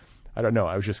 So I don't know.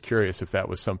 I was just curious if that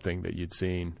was something that you'd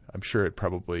seen. I'm sure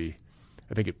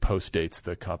I think it postdates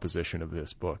the composition of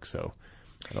this book. So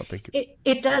I don't think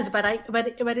it does, but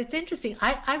it's interesting.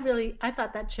 I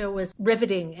thought that show was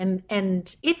riveting,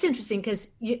 and it's interesting because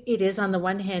it is on the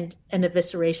one hand an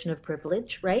evisceration of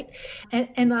privilege, right,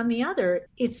 and on the other,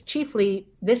 it's chiefly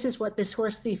this is what this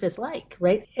horse thief is like,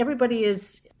 right? Everybody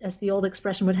is, as the old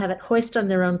expression would have it, hoist on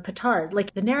their own petard.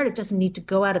 Like, the narrative doesn't need to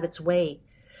go out of its way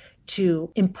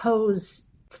to impose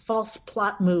false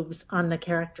plot moves on the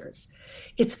characters.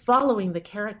 It's following the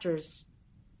characters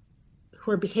who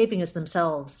are behaving as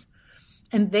themselves,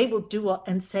 and they will do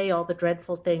and say all the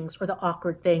dreadful things or the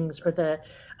awkward things or the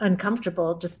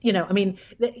uncomfortable, just,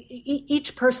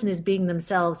 each person is being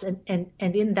themselves, and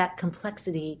in that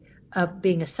complexity of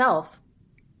being a self,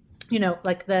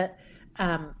 like the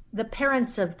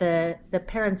parents of the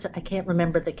parents, I can't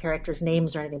remember the characters'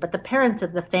 names or anything, but the parents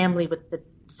of the family with the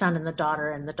son and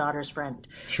the daughter's friend.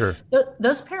 Sure.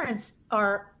 Those parents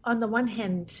are, on the one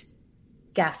hand,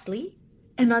 ghastly,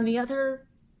 and on the other,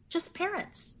 just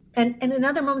parents, and in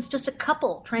other moments, just a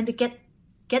couple trying to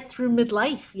get through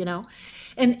midlife,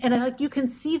 and like, you can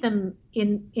see them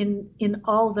in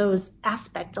all those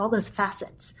aspects, all those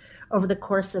facets over the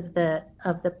course of the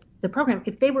program.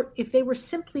 If they were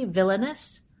simply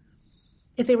villainous,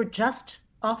 if they were just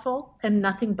awful and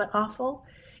nothing but awful,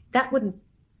 that wouldn't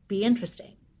be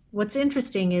interesting. What's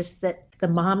interesting is that the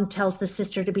mom tells the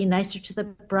sister to be nicer to the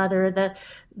brother.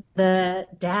 The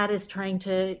dad is trying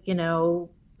to,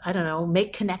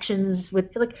 make connections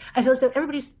with, like, I feel as though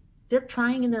they're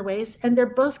trying in their ways, and they're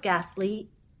both ghastly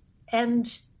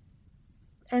and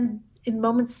in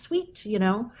moments sweet, Yeah,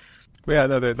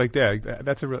 no,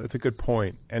 that's a good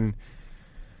point. And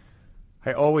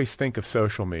I always think of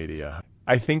social media.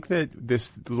 I think that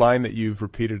this line that you've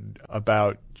repeated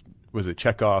about, was it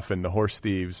Chekhov and the horse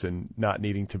thieves, and not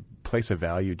needing to place a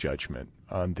value judgment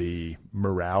on the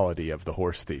morality of the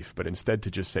horse thief, but instead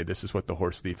to just say, this is what the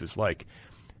horse thief is like.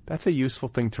 That's a useful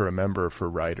thing to remember for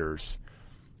writers,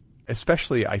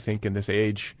 especially, I think, in this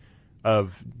age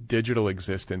of digital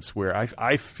existence, where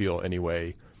I feel,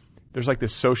 anyway, there's like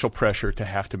this social pressure to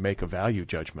have to make a value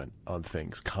judgment on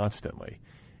things constantly.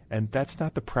 And that's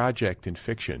not the project in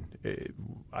fiction.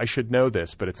 I should know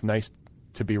this, but it's nice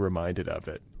to be reminded of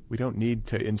it. We don't need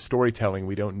to, in storytelling,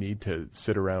 we don't need to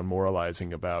sit around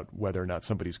moralizing about whether or not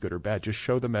somebody's good or bad. Just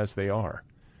show them as they are,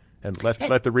 and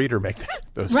let the reader make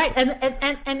those. Right,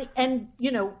 and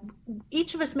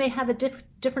each of us may have a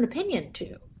different opinion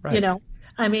too. Right.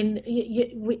 I mean,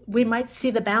 we might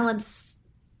see the balance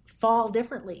fall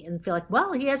differently and feel like,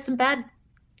 well, he has some bad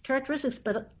characteristics,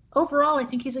 but overall, I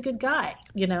think he's a good guy.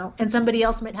 And somebody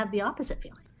else might have the opposite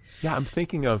feeling. Yeah,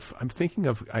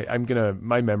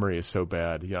 my memory is so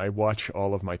bad. I watch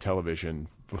all of my television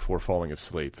before falling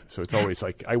asleep. So it's always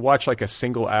like, I watch like a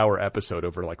single hour episode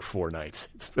over like 4 nights.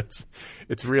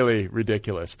 It's really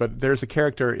ridiculous. But there's a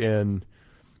character in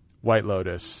White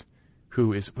Lotus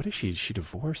who is, what is she? Is she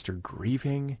divorced or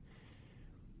grieving?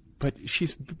 But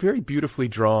she's very beautifully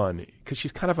drawn because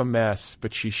she's kind of a mess,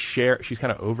 but she's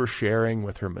kind of oversharing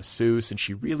with her masseuse, and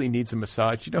she really needs a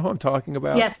massage. You know who I'm talking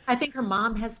about? Yes, I think her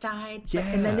mom has died. Yeah.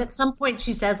 And then at some point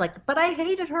she says, like, but I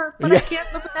hated her, but I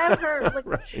can't live without her. Like,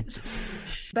 Right.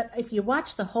 But if you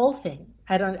watch the whole thing,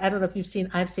 I don't know if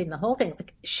I've seen the whole thing.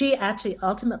 She actually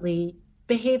ultimately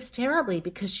behaves terribly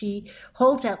because she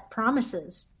holds out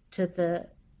promises to the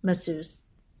masseuse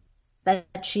that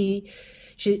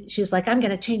she's like, I'm going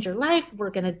to change your life.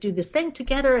 We're going to do this thing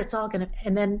together. It's all going to,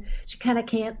 and then she kind of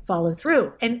can't follow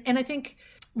through. And I think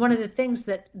one of the things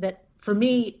that for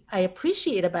me, I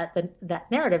appreciate about that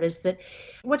narrative is that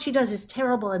what she does is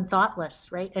terrible and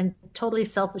thoughtless, right? And totally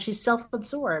selfish. She's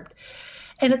self-absorbed.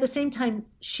 And at the same time,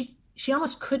 she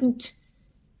almost couldn't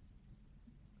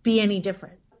be any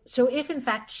different. So if in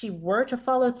fact she were to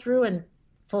follow through and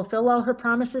fulfill all her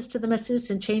promises to the masseuse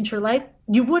and change her life,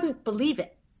 you wouldn't believe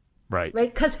it. Right.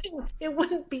 Right. Because it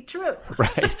wouldn't be true.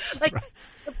 Right. Like, right.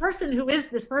 The person who is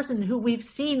this person who we've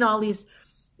seen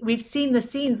the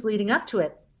scenes leading up to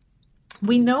it.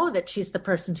 We know that she's the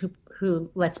person who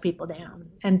lets people down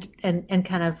and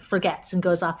kind of forgets and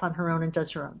goes off on her own and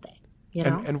does her own thing, you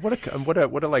know? And what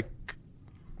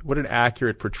an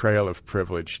accurate portrayal of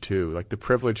privilege too. Like the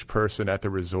privileged person at the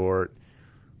resort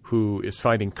who is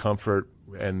finding comfort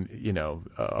and, you know,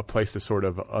 a place to sort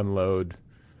of unload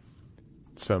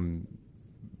some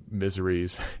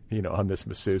miseries, you know, on this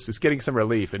masseuse, is getting some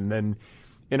relief. And then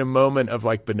in a moment of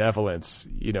like benevolence,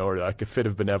 you know, or like a fit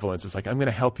of benevolence, it's like, I'm going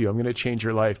to help you, I'm going to change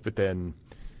your life, but then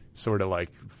sort of like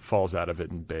falls out of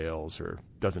it and bails or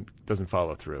doesn't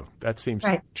follow through. That seems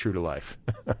right. True to life.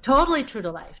 Totally true to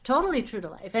life. Totally true to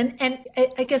life. And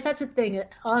I guess that's the thing.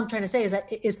 All I'm trying to say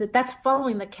is that that's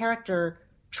following the character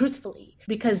truthfully,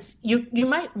 because you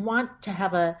might want to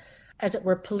have a, as it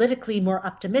were, politically more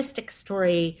optimistic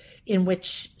story in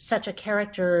which such a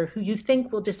character who you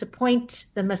think will disappoint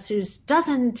the masseuse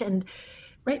doesn't, and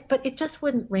right, but it just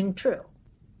wouldn't ring true.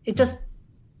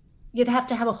 You'd have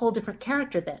to have a whole different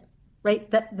character then,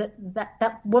 right?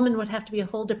 That woman would have to be a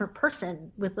whole different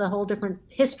person with a whole different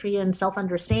history and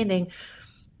self-understanding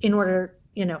in order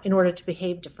to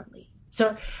behave differently.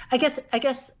 So I guess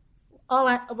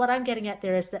what I'm getting at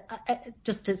there is that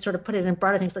just to sort of put it in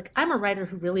broader things, like I'm a writer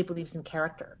who really believes in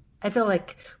character. I feel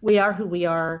like we are who we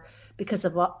are because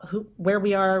of where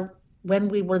we are, when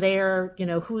we were there, you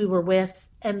know, who we were with,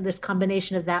 and this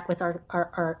combination of that with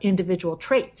our individual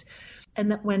traits.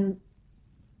 And that when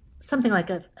something like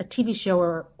a TV show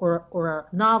or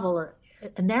a novel or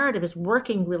a narrative is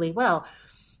working really well,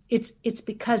 it's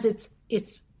because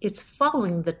it's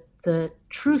following the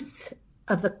truth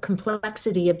of the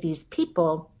complexity of these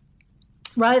people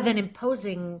rather than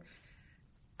imposing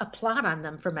a plot on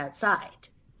them from outside,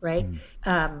 right?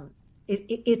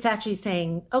 It's actually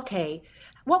saying, okay,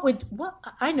 what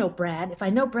I know Brad, if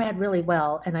I know Brad really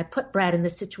well and I put Brad in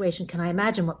this situation, can I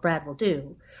imagine what Brad will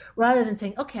do? Rather than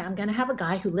saying, okay, I'm going to have a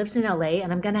guy who lives in LA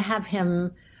and I'm going to have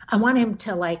him, I want him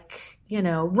to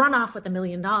run off with $1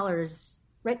 million,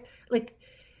 right? Like,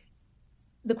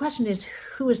 the question is,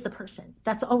 who is the person?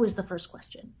 That's always the first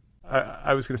question.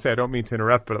 I was going to say, I don't mean to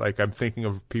interrupt, but like I'm thinking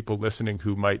of people listening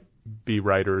who might be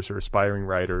writers or aspiring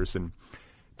writers and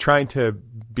trying to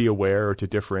be aware or to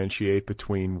differentiate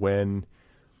between when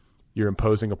you're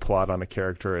imposing a plot on a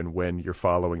character and when you're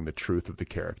following the truth of the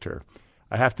character.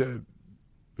 I have to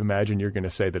imagine you're going to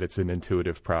say that it's an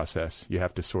intuitive process. You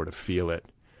have to sort of feel it.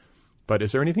 But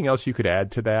is there anything else you could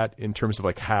add to that in terms of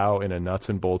like how, in a nuts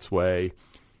and bolts way,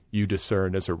 you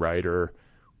discern as a writer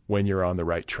when you're on the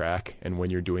right track and when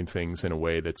you're doing things in a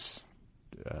way that's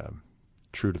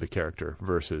true to the character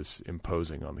versus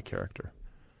imposing on the character?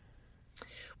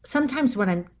 Sometimes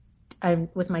when I'm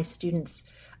with my students,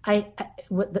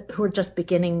 who are just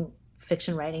beginning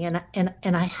fiction writing,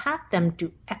 and I have them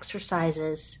do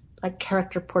exercises like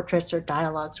character portraits or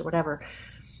dialogues or whatever,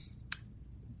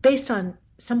 based on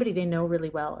somebody they know really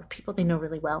well or people they know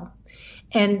really well,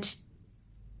 and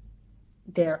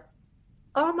they're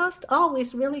almost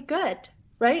always really good,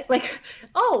 right? Like,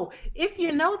 oh, if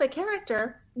you know the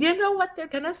character, you know what they're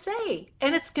going to say,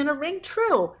 and it's going to ring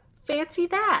true. Fancy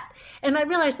that. And I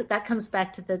realize that comes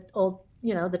back to the old,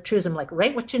 you know, the truism, like,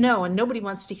 write what you know, and nobody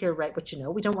wants to hear write what you know.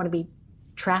 We don't want to be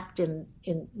trapped in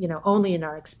you know, only in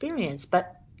our experience.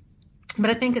 But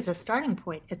I think as a starting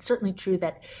point, it's certainly true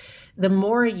that the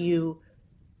more you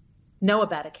know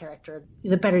about a character,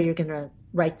 the better you're going to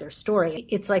write their story.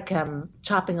 It's like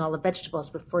chopping all the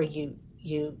vegetables before you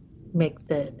make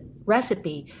the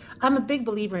recipe. I'm a big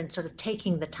believer in sort of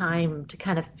taking the time to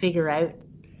kind of figure out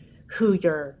who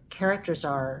your characters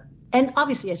are. And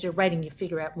obviously, as you're writing, you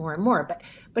figure out more and more.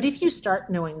 But if you start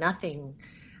knowing nothing,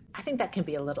 I think that can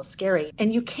be a little scary.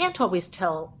 And you can't always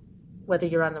tell whether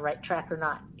you're on the right track or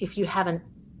not if you haven't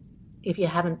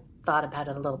thought about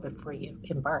it a little bit before you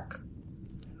embark.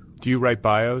 Do you write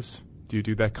bios? Do you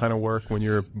do that kind of work when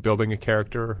you're building a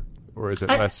character, or is it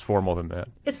less formal than that?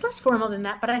 It's less formal than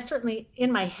that, but I certainly,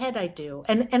 in my head, I do.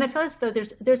 And I feel as though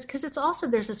there's because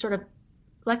there's a sort of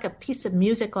like a piece of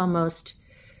music almost.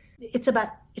 It's about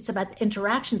the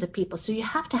interactions of people. So you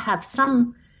have to have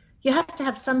some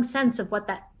sense of what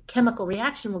that chemical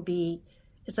reaction will be.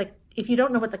 It's like, if you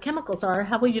don't know what the chemicals are,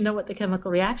 how will you know what the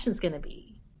chemical reaction is going to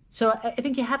be? So I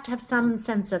think you have to have some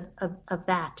sense of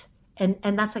that. And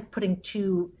that's like putting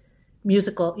two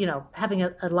musical, you know, having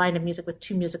a line of music with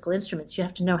two musical instruments. You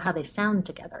have to know how they sound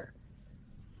together.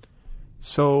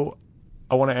 So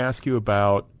I want to ask you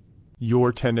about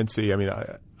your tendency. I mean,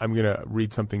 I'm going to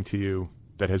read something to you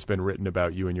that has been written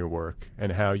about you and your work,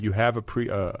 and how you have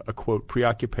a quote,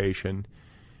 preoccupation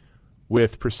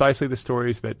with precisely the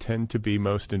stories that tend to be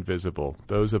most invisible,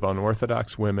 those of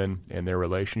unorthodox women and their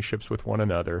relationships with one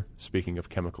another, speaking of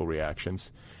chemical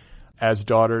reactions, as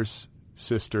daughters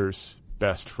sisters,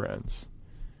 best friends.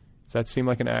 Does that seem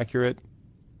like an accurate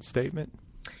statement?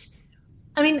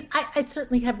 I mean, I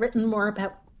certainly have written more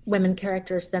about women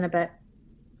characters than about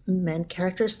men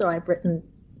characters, though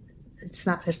it's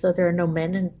not as though there are no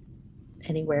men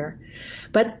anywhere.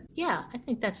 But yeah, I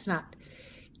think that's not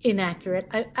inaccurate.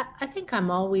 I think I'm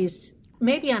always,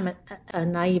 maybe I'm a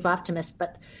naive optimist,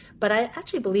 but I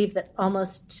actually believe that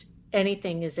almost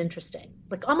anything is interesting.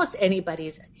 Like almost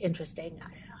anybody's interesting.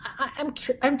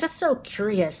 I'm just so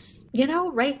curious,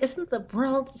 right? Isn't the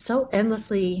world so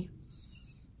endlessly,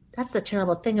 that's the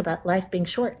terrible thing about life being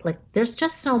short. Like there's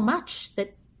just so much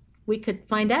that we could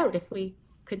find out if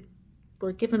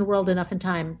were given the world enough in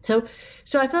time. So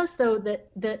I feel as though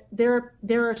that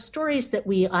there are stories that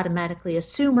we automatically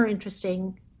assume are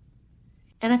interesting,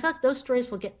 and I feel like those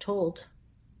stories will get told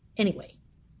anyway,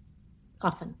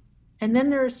 often. And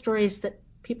then there are stories that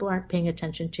people aren't paying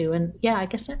attention to, and yeah, I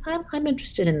guess I'm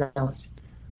interested in those.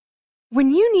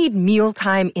 When you need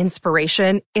mealtime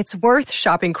inspiration, it's worth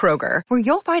shopping Kroger, where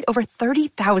you'll find over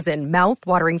 30,000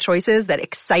 mouth-watering choices that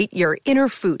excite your inner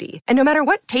foodie. And no matter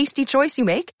what tasty choice you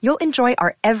make, you'll enjoy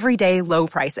our everyday low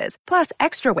prices, plus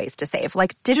extra ways to save,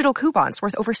 like digital coupons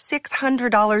worth over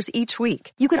 $600 each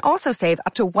week. You can also save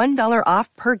up to $1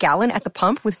 off per gallon at the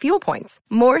pump with fuel points.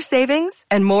 More savings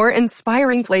and more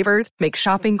inspiring flavors make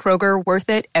shopping Kroger worth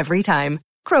it every time.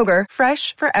 Kroger,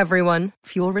 fresh for everyone.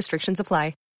 Fuel restrictions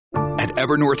apply. At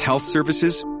Evernorth Health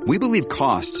Services, we believe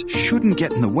costs shouldn't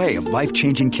get in the way of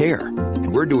life-changing care,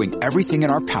 and we're doing everything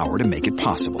in our power to make it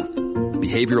possible.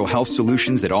 Behavioral health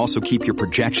solutions that also keep your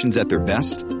projections at their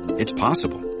best? It's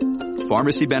possible.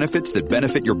 Pharmacy benefits that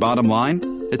benefit your bottom line?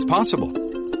 It's possible.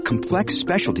 Complex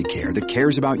specialty care that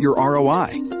cares about your ROI?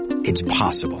 It's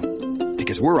possible.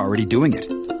 Because we're already doing it.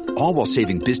 All while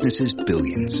saving businesses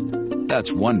billions.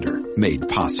 That's Wonder made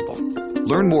possible.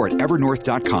 Learn more at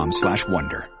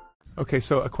evernorth.com/wonder. Okay,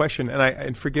 so a question,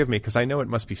 and forgive me, because I know it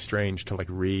must be strange to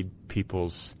read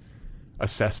people's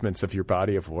assessments of your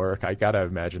body of work. I gotta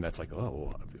imagine that's like,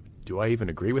 oh, do I even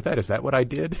agree with that? Is that what I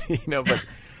did? But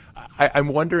I'm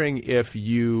wondering if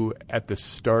you, at the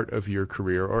start of your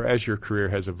career, or as your career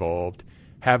has evolved,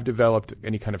 have developed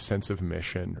any kind of sense of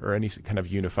mission or any kind of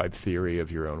unified theory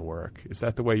of your own work. Is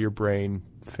that the way your brain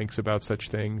thinks about such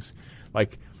things?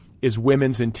 Like, is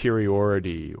women's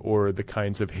interiority or the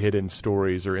kinds of hidden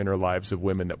stories or inner lives of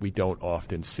women that we don't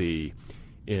often see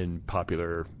in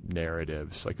popular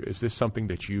narratives, is this something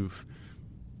that you've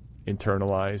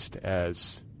internalized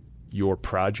as your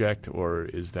project, or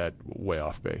is that way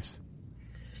off base?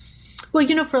 Well,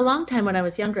 for a long time when I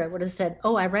was younger, I would have said,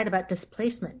 oh, I write about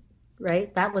displacement,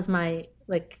 right? That was my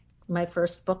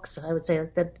first books, I would say,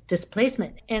 the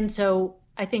displacement. And so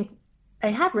I think I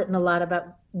have written a lot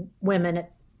about women.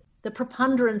 The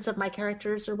preponderance of my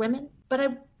characters are women,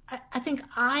 but I think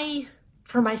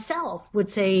for myself, would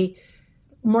say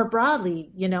more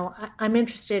broadly, I'm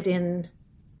interested in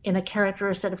a character,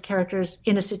 a set of characters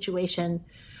in a situation.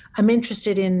 I'm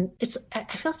interested in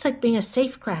I feel it's like being a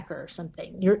safecracker or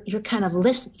something. You're kind of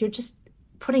listening. You're just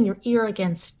putting your ear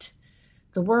against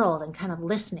the world and kind of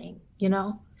listening,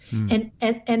 and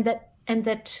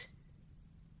that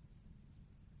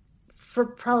for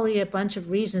probably a bunch of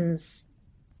reasons.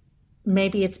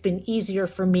 Maybe it's been easier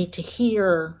for me to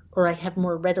hear, or I have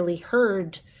more readily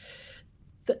heard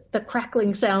the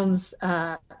crackling sounds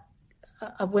of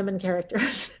women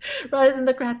characters rather than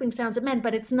the crackling sounds of men.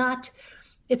 But it's not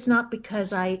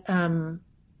because I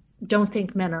don't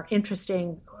think men are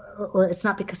interesting, or it's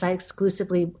not because I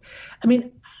exclusively. I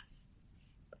mean,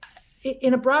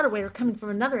 in a broader way, or coming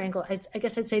from another angle, I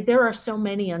guess I'd say there are so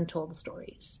many untold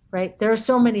stories, right? There are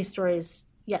so many stories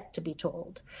yet to be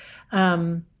told.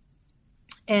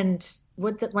 And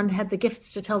would that one had the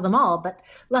gifts to tell them all, but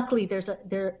luckily there's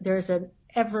an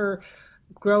ever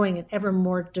growing and ever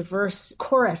more diverse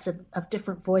chorus of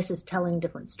different voices telling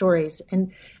different stories,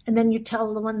 and then you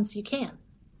tell the ones you can,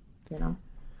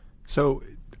 So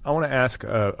I want to ask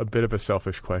a bit of a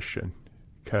selfish question,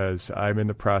 because I'm in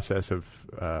the process of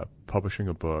publishing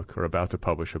a book, or about to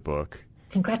publish a book.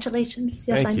 Congratulations!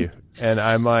 Yes, Thank you. And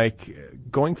I'm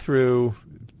going through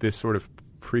this sort of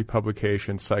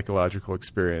pre-publication psychological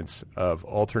experience of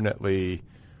alternately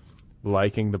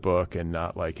liking the book and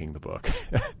not liking the book,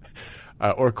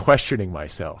 or questioning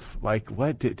myself.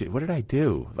 What did I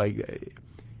do?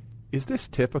 Is this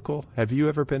typical? Have you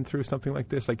ever been through something like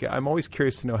this? I'm always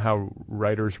curious to know how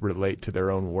writers relate to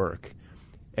their own work.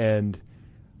 And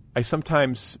I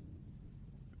sometimes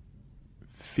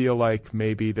feel like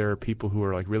maybe there are people who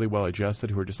are really well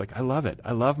adjusted, who are just I love it.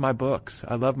 I love my books.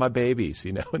 I love my babies,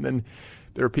 and then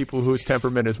there are people whose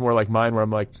temperament is more like mine, where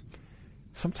I'm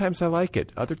sometimes I like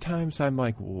it. Other times I'm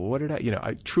like, what did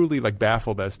I truly like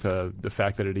baffled as to the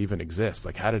fact that it even exists.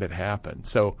 Like, how did it happen?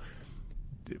 So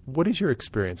what is your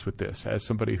experience with this as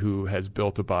somebody who has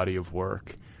built a body of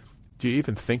work? Do you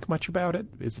even think much about it?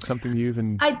 Is it something you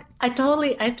even... I'm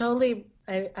totally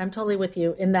with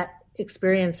you in that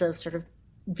experience of sort of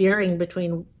veering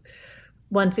between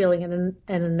one feeling and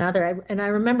another. I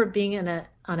remember being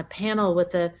on a panel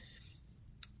with the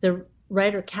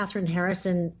writer Catherine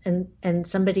Harrison, and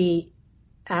somebody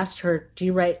asked her, do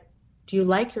you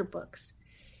like your books?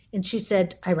 And she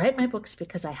said, I write my books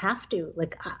because I have to.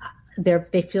 Like,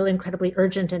 they feel incredibly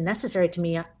urgent and necessary to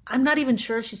me. I'm not even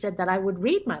sure, she said, that I would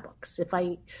read my books if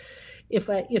they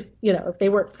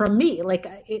weren't from me. Like,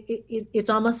 it's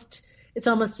almost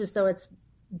as though it's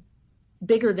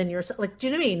bigger than yourself. Like, do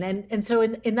you know what I mean? And so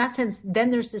in that sense, then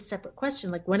there's this separate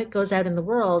question, like, when it goes out in the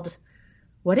world,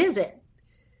 what is it?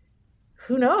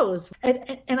 Who knows?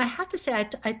 And I have to say,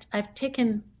 I've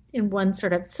taken in one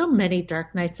sort of so many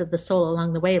dark nights of the soul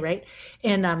along the way, right?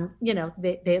 And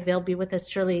they'll be with us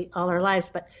surely all our lives.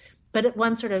 But at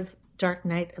one sort of dark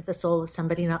night of the soul of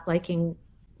somebody not liking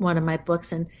one of my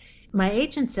books, and my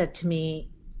agent said to me,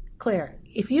 Claire,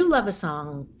 if you love a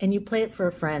song and you play it for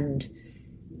a friend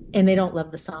and they don't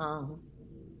love the song,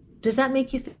 does that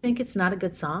make you think it's not a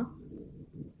good song?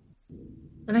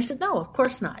 And I said, no, of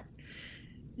course not.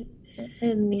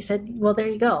 And he said, well, there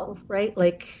you go, right?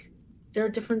 Like, there are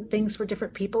different things for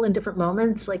different people in different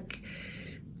moments. Like,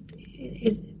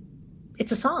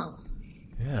 it's a song.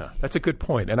 Yeah, that's a good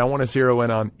point. And I want to zero in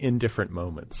on in different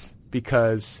moments,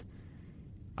 because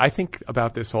I think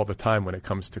about this all the time when it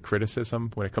comes to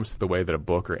criticism, when it comes to the way that a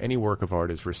book or any work of art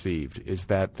is received, is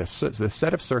that the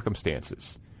set of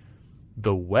circumstances,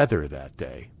 the weather that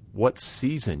day, what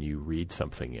season you read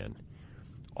something in,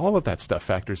 all of that stuff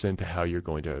factors into how you're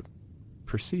going to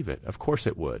perceive it. Of course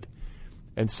it would.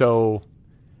 And so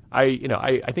I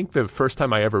think the first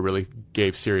time I ever really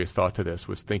gave serious thought to this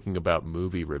was thinking about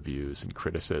movie reviews and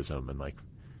criticism, and like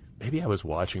maybe I was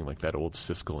watching like that old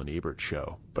Siskel and Ebert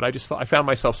show. But I found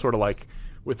myself sort of like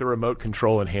with the remote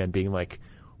control in hand being like,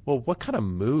 well, what kind of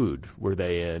mood were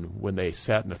they in when they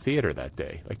sat in the theater that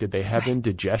day? Like, did they have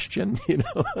indigestion?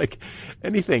 Like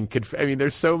anything could,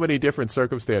 there's so many different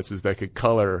circumstances that could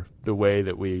color the way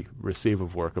that we receive a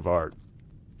work of art.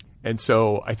 And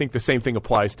so I think the same thing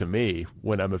applies to me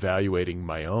when I'm evaluating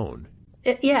my own.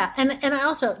 Yeah. And I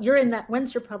also, you're in that,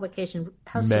 when's your publication?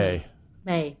 How soon?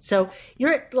 May. So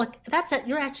you're like,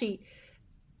 you're actually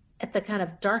at the kind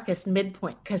of darkest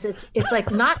midpoint, because it's like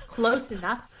not close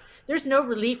enough. There's no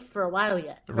relief for a while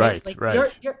yet. Right. Like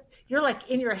right. You're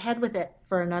like in your head with it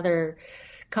for another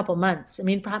couple months.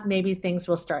 Perhaps maybe things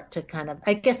will start to kind of,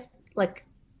 I guess, like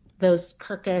those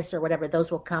Kirkus or whatever,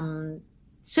 those will come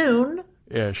soon.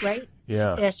 Ish. Right?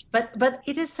 Yeah. Ish. But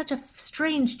it is such a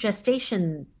strange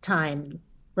gestation time,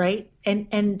 right?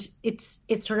 And it's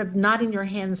sort of not in your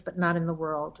hands, but not in the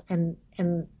world. And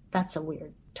that's a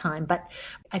weird time. But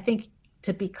I think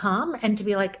to be calm and to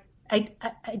be like, I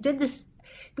did this,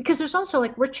 because there's also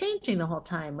like, we're changing the whole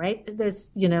time, right?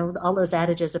 There's, all those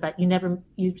adages about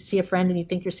you see a friend and you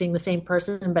think you're seeing the same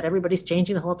person, but everybody's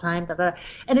changing the whole time.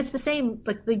 And it's the same,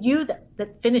 like the you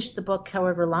that finished the book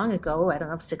however long ago, I don't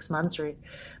know, 6 months or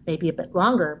maybe a bit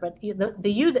longer, but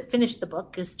the you that finished the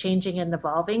book is changing and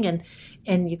evolving,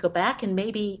 and you go back and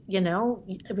maybe,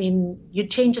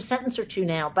 you'd change a sentence or two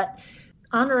now, but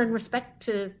honor and respect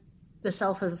to the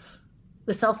self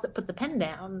that put the pen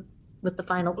down with the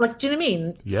final, like, do you know what I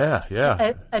mean? Yeah.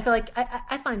 I feel like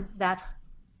I find that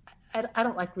I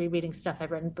don't like rereading stuff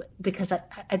I've written, because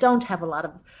I don't have a lot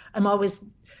of, I'm always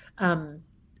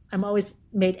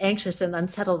made anxious and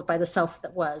unsettled by the self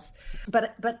that was,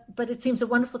 but it seems a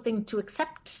wonderful thing to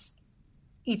accept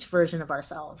each version of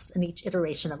ourselves and each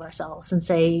iteration of ourselves and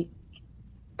say,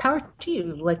 power to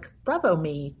you, like, bravo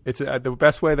me. It's the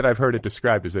best way that I've heard it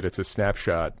described is that it's a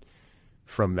snapshot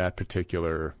from that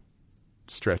particular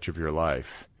stretch of your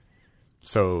life.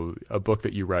 So a book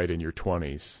that you write in your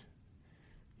 20s,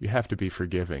 you have to be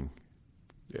forgiving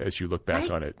as you look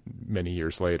back on it many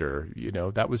years later.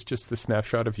 That was just the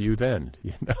snapshot of you then,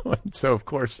 and so of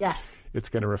course it's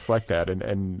going to reflect that,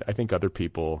 and I think other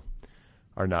people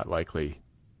are not likely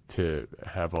to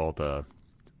have all the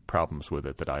problems with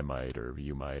it that I might, or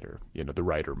you might, or the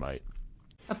writer might.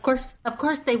 Of course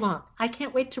they won't. I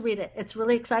can't wait to read it. It's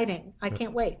really exciting. I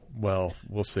can't wait. Well,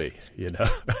 we'll see,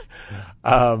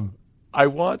 I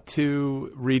want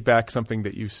to read back something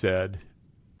that you said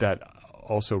that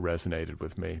also resonated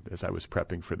with me as I was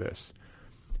prepping for this.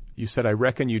 You said, I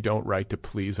reckon you don't write to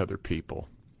please other people.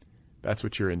 That's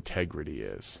what your integrity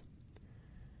is.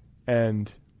 And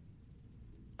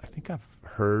I think I've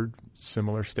heard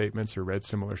similar statements or read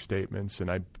similar statements,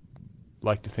 and I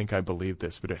like to think I believe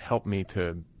this, but it helped me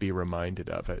to be reminded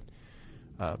of it.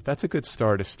 That's a good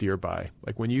star to steer by.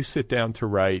 Like when you sit down to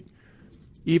write,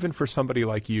 even for somebody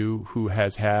like you who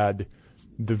has had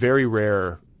the very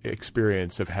rare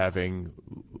experience of having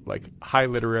like high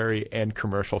literary and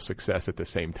commercial success at the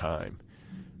same time.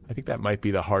 I think that might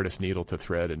be the hardest needle to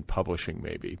thread in publishing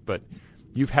maybe, but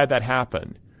you've had that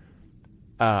happen.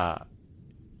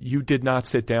 You did not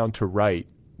sit down to write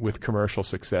with commercial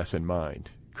success in mind,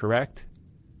 correct?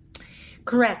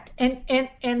 Correct. And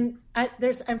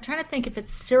I'm trying to think if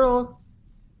it's Cyril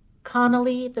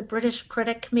Connolly, the British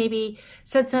critic, maybe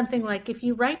said something like, if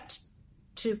you write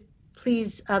to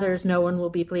please others, no one will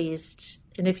be pleased.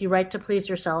 And if you write to please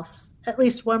yourself, at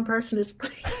least one person is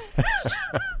pleased.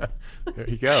 There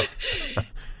you go.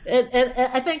 and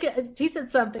I think he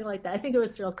said something like that. I think it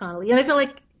was Cyril Connolly. And I feel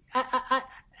like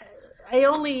I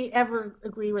only ever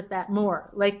agree with that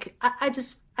more. Like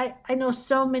I know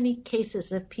so many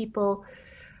cases of people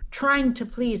trying to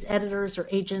please editors or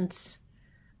agents,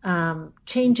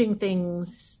 changing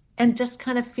things and just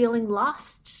kind of feeling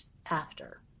lost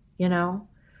after, you know.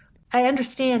 I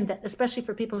understand that, especially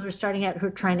for people who are starting out, who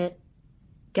are trying to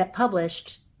get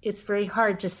published, it's very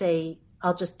hard to say,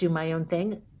 I'll just do my own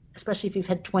thing, especially if you've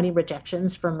had 20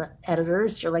 rejections from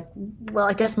editors. You're like, well,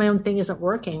 I guess my own thing isn't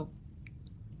working.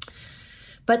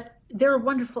 But there are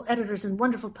wonderful editors and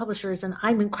wonderful publishers, and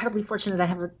I'm incredibly fortunate.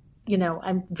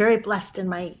 I'm very blessed in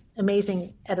my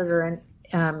amazing editor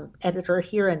and editor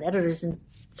here and editors in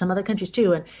some other countries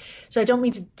too. And so I don't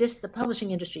mean to diss the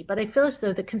publishing industry, but I feel as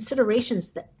though the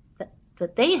considerations that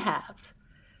they have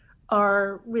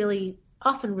are really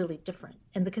often really different.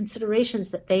 And the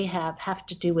considerations that they have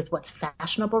to do with what's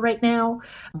fashionable right now,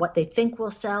 what they think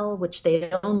will sell, which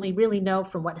they only really know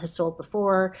from what has sold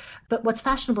before. But what's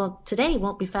fashionable today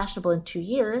won't be fashionable in 2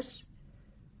 years,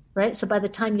 right? So by the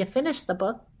time you finish the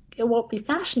book, it won't be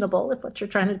fashionable if what you're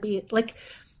trying to be like.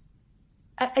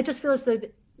 I just feel as though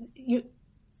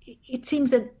it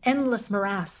seems an endless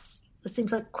morass. It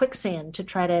seems like quicksand to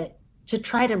try to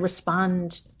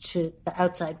respond to the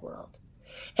outside world.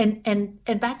 And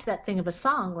back to that thing of a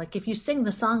song, like if you sing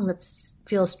the song that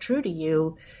feels true to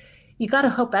you, you got to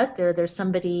hope out there's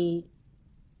somebody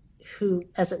who,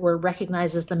 as it were,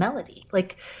 recognizes the melody.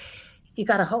 Like you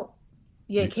got to hope.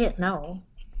 You can't know.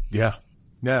 Yeah.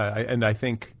 And I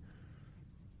think,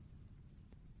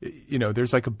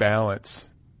 there's like a balance,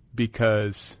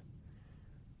 because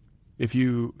if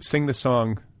you sing the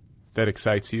song that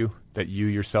excites you, that you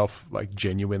yourself like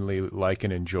genuinely like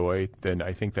and enjoy, then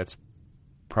I think that's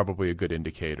probably a good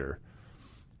indicator.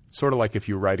 Sort of like if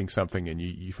you're writing something and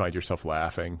you find yourself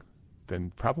laughing,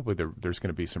 then probably there's going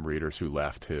to be some readers who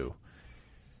laugh too.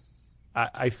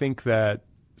 I think that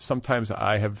sometimes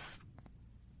I have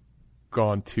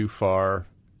gone too far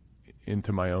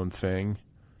into my own thing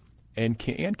and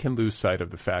can lose sight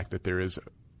of the fact that there is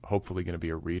hopefully going to be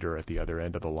a reader at the other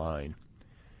end of the line.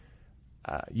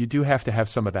 You do have to have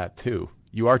some of that too.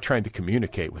 You are trying to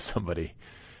communicate with somebody.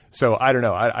 So I don't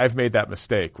know. I've made that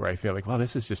mistake where I feel like, well,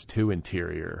 this is just too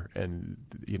interior, and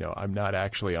I'm not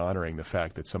actually honoring the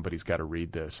fact that somebody's got to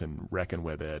read this and reckon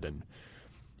with it, and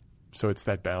so it's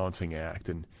that balancing act.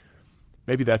 And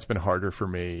maybe that's been harder for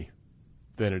me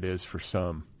than it is for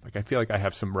some. Like I feel like I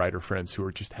have some writer friends who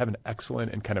are just have an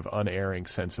excellent and kind of unerring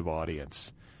sense of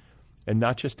audience, and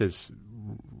not just as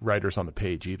writers on the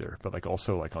page either, but like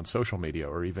also like on social media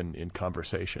or even in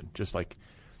conversation. Just like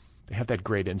they have that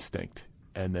great instinct.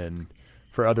 And then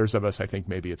for others of us, I think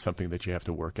maybe it's something that you have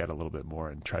to work at a little bit more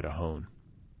and try to hone.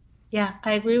 Yeah,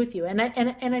 I agree with you. And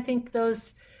I think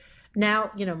those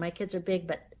now, my kids are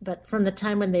big, but from the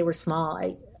time when they were small,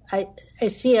 I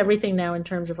see everything now in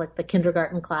terms of like the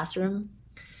kindergarten classroom.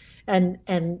 And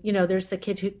there's the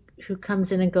kid who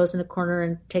comes in and goes in a corner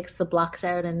and takes the blocks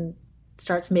out and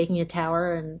starts making a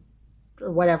tower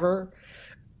or whatever,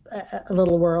 a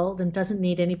little world, and doesn't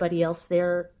need anybody else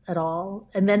there at all.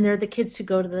 And then there are the kids who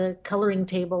go to the coloring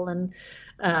table and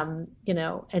are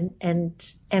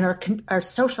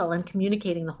social and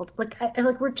communicating the whole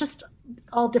like we're just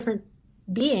all different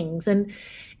beings, and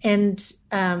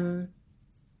I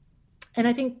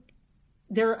think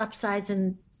there are upsides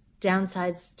and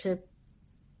downsides to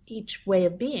each way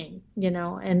of being,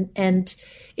 and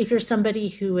if you're somebody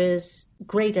who is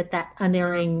great at that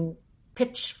unerring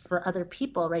pitch for other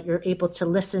people, right? You're able to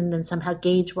listen and somehow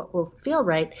gauge what will feel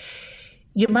right.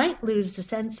 You might lose a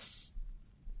sense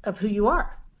of who you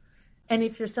are. And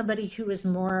if you're somebody who is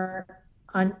more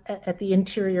at the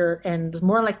interior and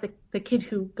more like the kid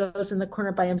who goes in the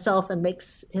corner by himself and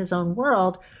makes his own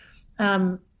world,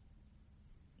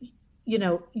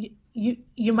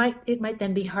 it might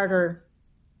then be harder.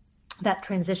 That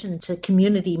transition to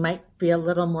community might be a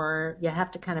little more, you have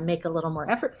to kind of make a little more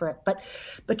effort for it,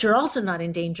 but you're also not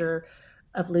in danger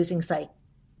of losing sight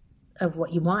of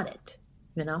what you wanted,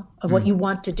 of what you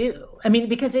want to do. I mean,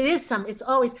 because it's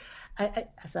always, I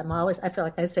feel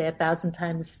like I say 1,000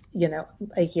 times,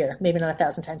 a year, maybe not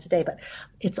 1,000 times a day, but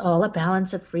it's all a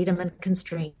balance of freedom and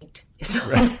constraint. It's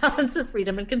all a balance of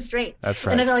freedom and constraint. That's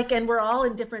right. And I feel like, and we're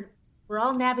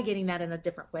all navigating that in a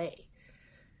different way,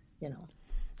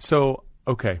 So,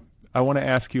 okay, I want to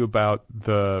ask you about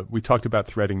we talked about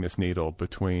threading this needle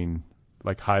between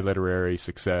like high literary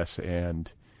success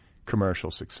and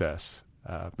commercial success.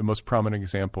 The most prominent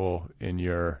example in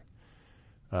your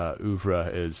oeuvre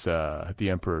is The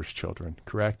Emperor's Children,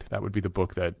 correct? That would be the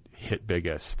book that hit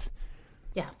biggest.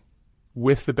 Yeah.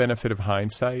 With the benefit of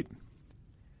hindsight,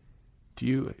 do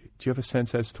you have a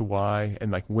sense as to why,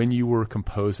 and like when you were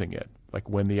composing it, like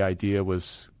when the idea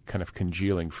was kind of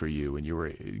congealing for you and you were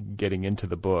getting into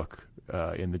the book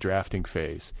in the drafting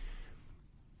phase,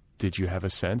 did you have a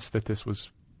sense that this was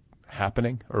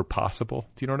happening or possible?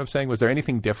 Do you know what I'm saying? Was there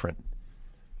anything different?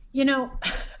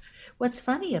 What's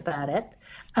funny about it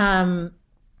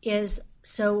is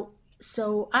so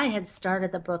I had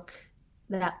started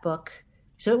that book.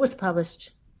 So it was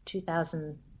published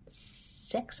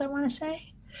 2006, I want to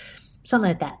say, something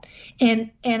like that.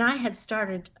 And I had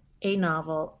started a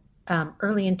novel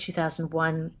early in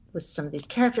 2001 with some of these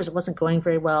characters. It wasn't going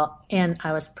very well, and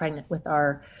I was pregnant with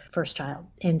our first child,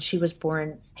 and she was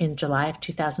born in July of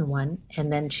 2001,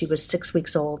 and then she was 6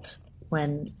 weeks old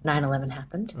when 9/11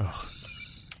 happened. Ugh.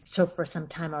 So for some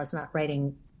time I was not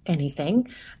writing anything,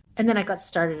 and then I got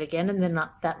started again, and then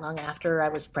not that long after I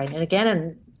was pregnant again,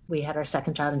 and we had our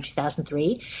second child in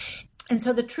 2003. And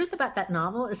so the truth about that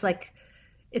novel is like,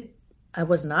 I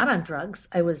was not on drugs.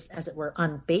 I was, as it were,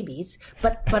 on babies.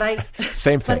 But I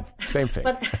same thing.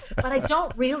 But I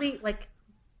don't really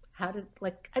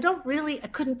I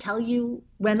couldn't tell you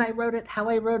when I wrote it, how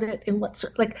I wrote it, in what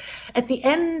sort. Like at the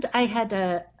end, I had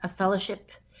a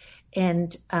fellowship,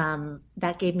 and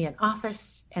that gave me an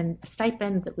office and a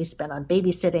stipend that we spent on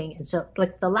babysitting. And so,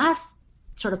 like the last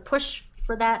sort of push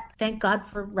for that, thank God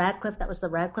for Radcliffe. That was the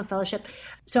Radcliffe Fellowship.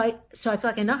 So I feel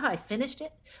like I know how I finished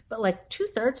it. But like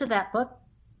 2/3 of that book,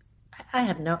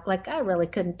 I really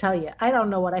couldn't tell you. I don't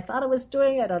know what I thought I was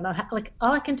doing. I don't know how,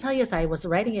 all I can tell you is I was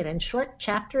writing it in short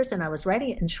chapters, and I was writing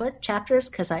it in short chapters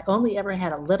because I only ever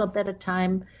had a little bit of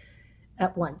time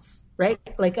at once, right?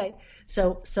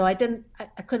 So I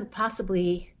couldn't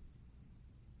possibly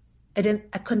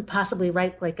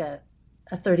write like a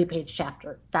 30-page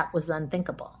chapter. That was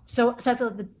unthinkable. So I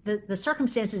feel the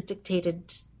circumstances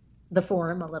dictated the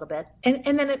form a little bit.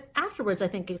 And then afterwards, I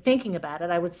think, thinking about it,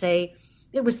 I would say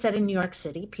it was set in New York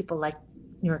City. People like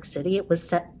New York City. It was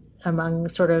set among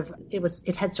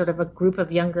it had sort of a group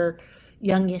of young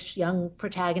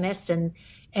protagonists, and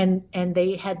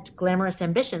they had glamorous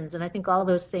ambitions. And I think all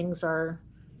those things are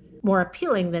more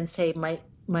appealing than, say,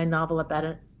 my novel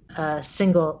about a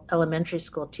single elementary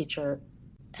school teacher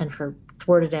and her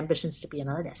thwarted ambitions to be an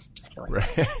artist, I feel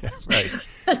like. Right.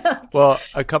 Well,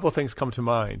 a couple of things come to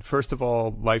mind. First of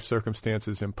all, life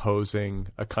circumstances imposing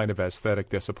a kind of aesthetic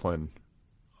discipline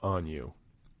on you.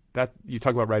 That you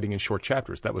talk about writing in short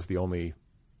chapters. That was the only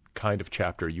kind of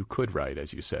chapter you could write,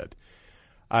 as you said.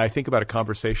 I think about a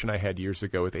conversation I had years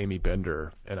ago with Amy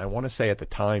Bender, and I want to say at the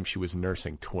time she was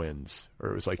nursing twins,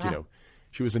 or it was like,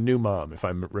 she was a new mom, if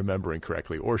I'm remembering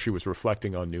correctly, or she was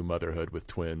reflecting on new motherhood with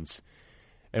twins,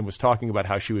 and was talking about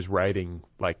how she was writing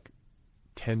like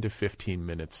 10 to 15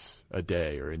 minutes a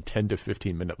day, or in 10 to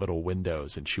 15 minute little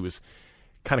windows, and she was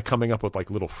kind of coming up with like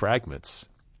little fragments.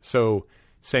 So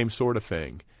same sort of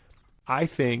thing. I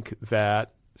think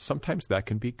that sometimes that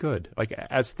can be good. Like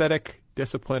aesthetic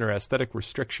discipline or aesthetic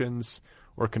restrictions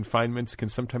or confinements can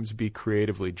sometimes be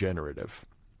creatively generative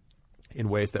in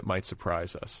ways that might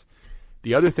surprise us.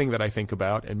 The other thing that I think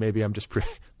about, and maybe I'm just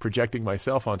projecting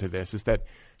myself onto this, is that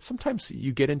sometimes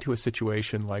you get into a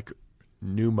situation like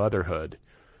new motherhood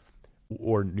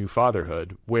or new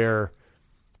fatherhood where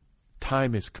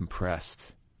time is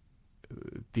compressed.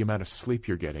 The amount of sleep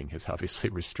you're getting is obviously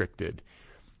restricted.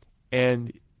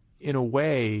 And in a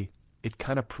way, it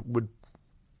kind of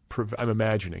I'm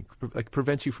imagining,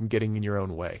 prevents you from getting in your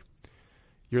own way.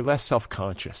 You're less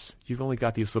self-conscious. You've only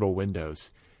got these little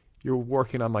windows. You're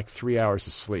working on like 3 hours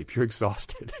of sleep. You're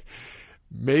exhausted.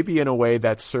 Maybe in a way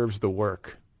that serves the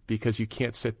work because you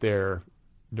can't sit there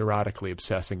neurotically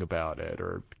obsessing about it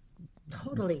or.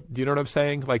 Totally. Do you know what I'm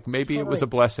saying? Like maybe It was a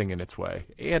blessing in its way.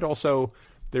 And also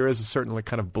there is a certain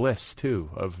kind of bliss too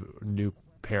of new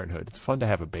parenthood. It's fun to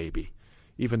have a baby,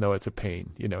 even though it's a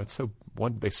pain. It's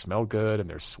they smell good and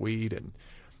they're sweet, and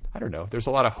I don't know. There's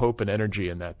a lot of hope and energy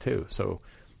in that too. So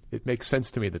it makes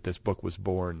sense to me that this book was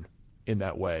born in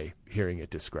that way, hearing it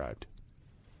described.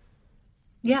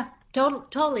 Yeah,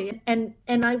 totally. And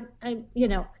I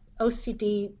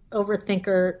OCD,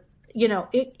 overthinker,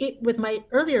 it with my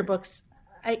earlier books,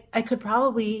 I could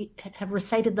probably have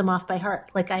recited them off by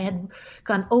heart. Like I had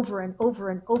gone over and over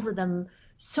and over them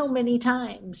so many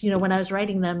times, when I was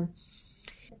writing them.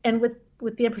 And with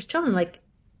The Emperor's Children, like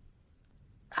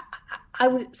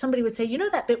somebody would say,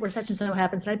 that bit where such and so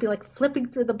happens. And I'd be like flipping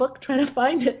through the book trying to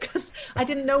find it because I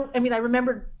didn't know. I mean, I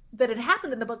remembered that it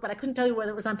happened in the book, but I couldn't tell you whether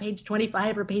it was on page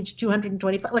 25 or page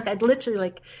 225. Like I'd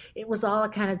literally it was all a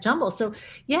kind of jumble. So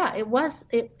yeah, it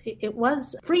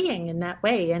was freeing in that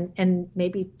way, and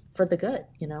maybe for the good,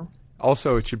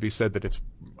 Also, it should be said that it's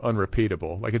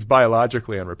unrepeatable. Like it's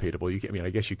biologically unrepeatable. I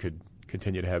guess you could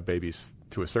continue to have babies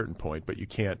to a certain point, but you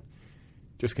can't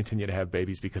just continue to have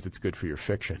babies because it's good for your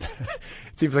fiction.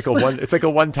 It seems like it's like a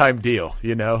one-time deal,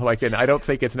 and I don't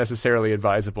think it's necessarily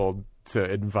advisable to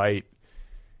invite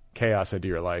chaos into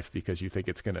your life because you think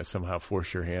it's going to somehow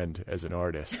force your hand as an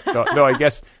artist. Though I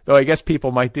guess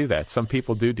people might do that. Some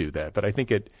people do that, but I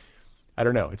think I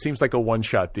don't know. It seems like a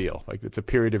one-shot deal. Like it's a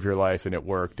period of your life and it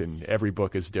worked, and every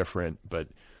book is different, but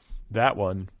that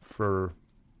one, for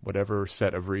whatever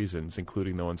set of reasons,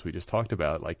 including the ones we just talked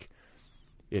about, like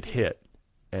it hit.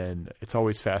 And it's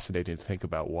always fascinating to think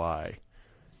about why.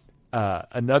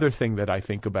 Another thing that I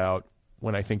think about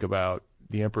when I think about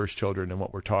The Emperor's Children and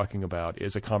what we're talking about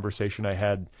is a conversation I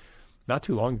had not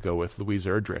too long ago with Louise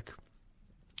Erdrich,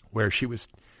 where she was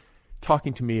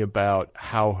talking to me about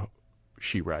how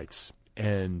she writes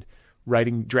and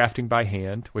drafting by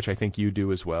hand, which I think you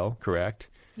do as well, correct?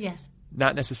 Yes.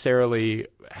 Not necessarily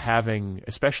having,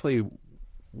 especially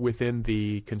within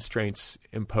the constraints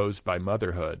imposed by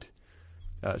motherhood,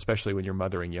 especially when you're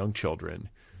mothering young children,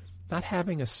 not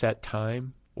having a set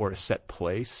time or a set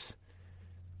place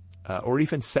or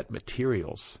even set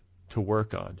materials to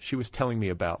work on. She was telling me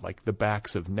about like the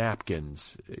backs of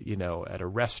napkins, at a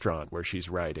restaurant where she's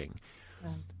writing.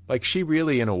 Right. Like she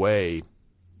really, in a way,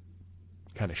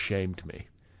 kind of shamed me.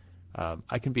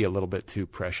 I can be a little bit too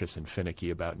precious and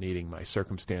finicky about needing my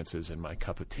circumstances and my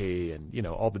cup of tea and,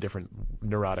 all the different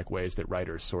neurotic ways that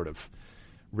writers sort of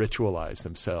ritualize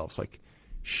themselves. Like,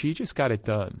 she just got it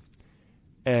done.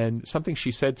 And something she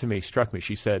said to me struck me.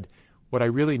 She said, what I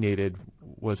really needed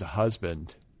was a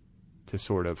husband to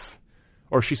sort of,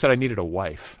 or she said I needed a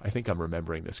wife. I think I'm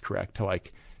remembering this correct, to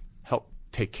like help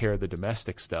take care of the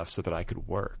domestic stuff so that I could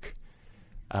work.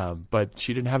 But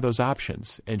she didn't have those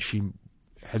options. And she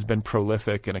has been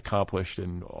prolific and accomplished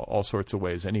in all sorts of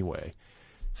ways anyway.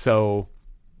 So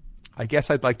I guess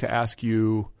I'd like to ask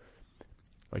you,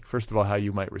 like, first of all, how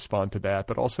you might respond to that,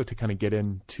 but also to kind of get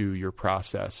into your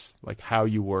process, like how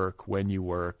you work, when you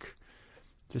work,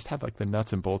 just have like the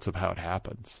nuts and bolts of how it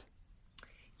happens.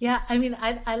 Yeah. I mean,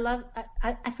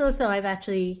 I feel as though I've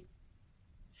actually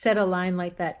said a line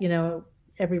like that,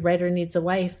 every writer needs a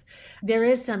wife. There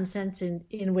is some sense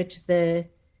in which and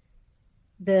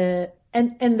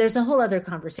there's a whole other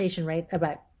conversation, right,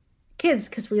 about kids,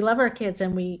 because we love our kids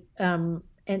and we, and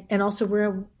also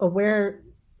we're aware.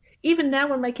 Even now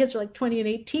when my kids are like 20 and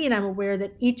 18, I'm aware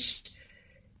that each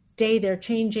day they're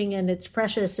changing and it's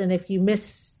precious. And if you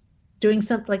miss doing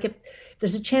something, like if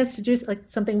there's a chance to do like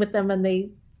something with them and they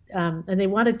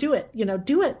want to do it,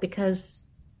 do it because,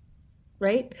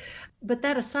 right. But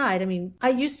that aside, I mean, I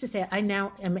used to say I'm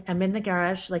in the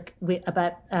garage. Like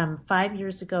about 5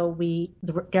 years ago, the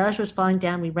garage was falling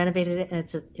down. We renovated it, and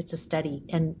it's a study.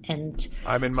 And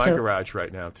I'm in my garage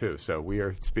right now too. So we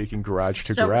are speaking garage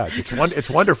to garage. It's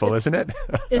wonderful, isn't it?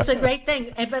 It's a great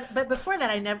thing. But before that,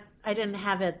 I didn't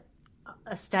have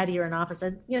a study or an office.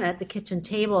 At the kitchen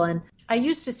table. And I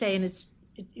used to say, and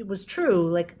it was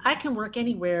true. Like I can work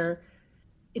anywhere.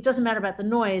 It doesn't matter about the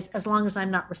noise as long as I'm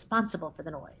not responsible for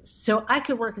the noise. So I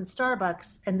could work in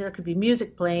Starbucks and there could be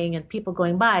music playing and people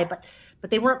going by, but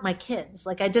they weren't my kids.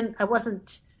 Like I didn't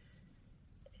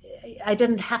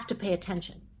have to pay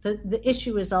attention. The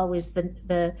issue is always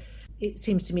it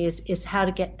seems to me is how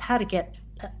to get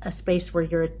a space where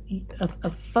you're a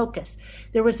focus.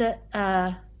 There was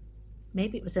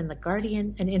maybe it was in The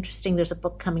Guardian, and interesting, there's a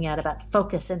book coming out about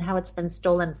focus and how it's been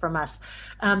stolen from us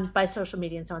by social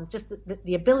media and so on. Just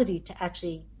the ability to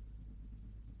actually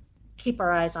keep our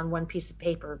eyes on one piece of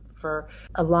paper for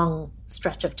a long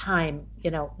stretch of time.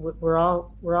 We're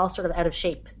all sort of out of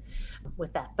shape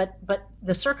with that. But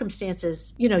the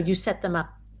circumstances, you set them up.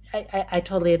 I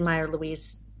totally admire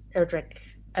Louise Erdrich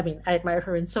I mean, I admire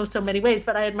her in so many ways,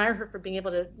 but I admire her for being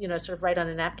able to, sort of write on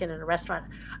a napkin in a restaurant.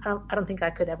 I don't think I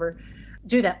could ever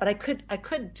do that, but I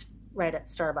could write at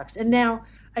Starbucks. And now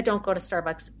I don't go to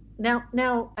Starbucks. Now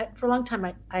for a long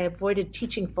time, I avoided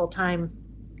teaching full time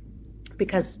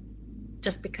because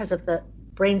of the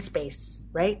brain space,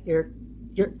 right? You're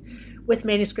with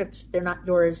manuscripts, they're not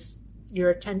yours.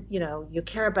 You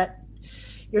care about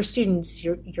your students,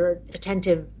 you're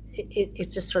attentive.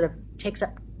 It just sort of takes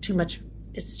up too much.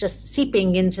 It's just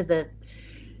seeping into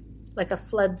like a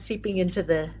flood seeping into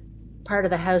the part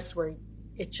of the house where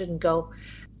it shouldn't go.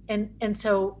 And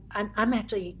so I'm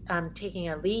actually taking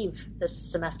a leave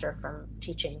this semester from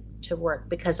teaching to work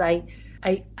because I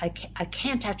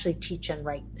can't actually teach and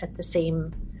write at the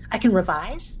same. I can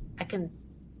revise. I can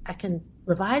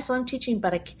revise while I'm teaching,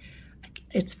 but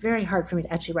it's very hard for me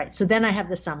to actually write. So then I have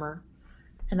the summer,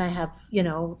 and I have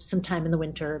some time in the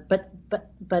winter, but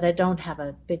I don't have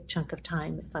a big chunk of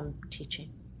time if I'm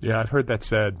teaching. Yeah, I've heard that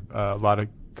said. A lot of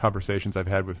conversations I've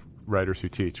had with writers who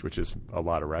teach, which is a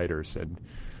lot of writers, and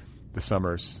the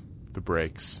summers, the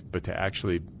breaks, but to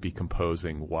actually be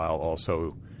composing while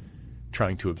also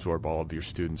trying to absorb all of your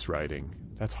students' writing,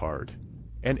 that's hard.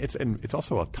 And it's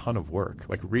also a ton of work.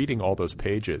 Like reading all those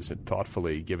pages and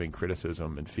thoughtfully giving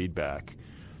criticism and feedback.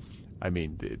 I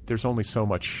mean, there's only so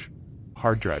much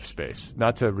hard drive space.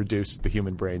 Not to reduce the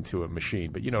human brain to a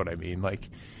machine, but you know what I mean. Like,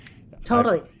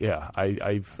 totally.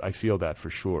 I feel that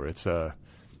for sure. It's a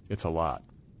lot.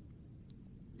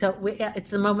 So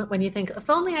it's the moment when you think, if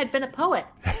only I'd been a poet.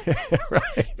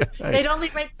 right. They'd only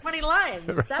write 20 lines.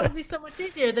 Right. That would be so much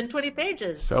easier than 20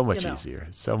 pages. So much easier.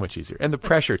 So much easier. And the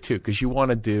pressure, too, because you want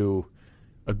to do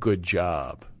a good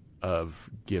job of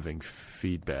giving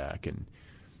feedback. And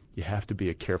you have to be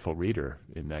a careful reader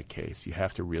in that case. You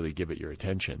have to really give it your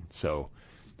attention. So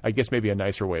I guess maybe a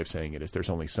nicer way of saying it is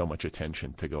there's only so much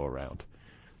attention to go around.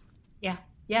 Yeah.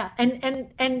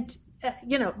 And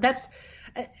that's...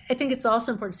 I think it's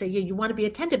also important to say, you want to be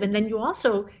attentive, and then you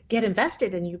also get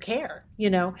invested and you care,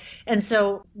 And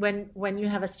so when you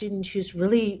have a student who's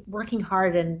really working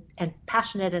hard and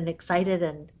passionate and excited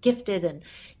and gifted, and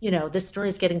this story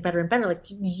is getting better and better, like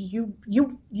you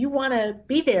want to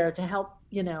be there to help,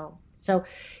 So,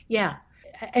 yeah,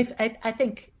 I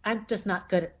think I'm just not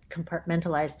good at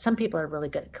compartmentalized. Some people are really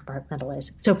good at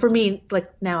compartmentalizing. So for me, like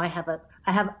now I have a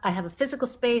physical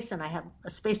space and I have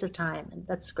a space of time, and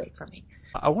that's great for me.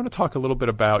 I want to talk a little bit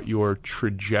about your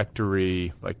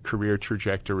trajectory, like career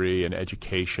trajectory and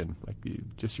education, like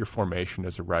just your formation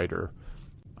as a writer.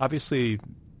 Obviously,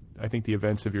 I think the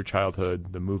events of your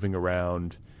childhood, the moving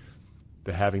around,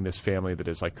 the having this family that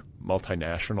is like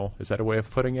multinational, is that a way of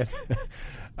putting it?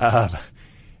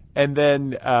 And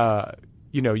then,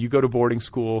 you go to boarding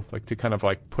school, like to kind of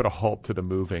like put a halt to the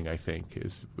moving, I think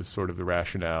was sort of the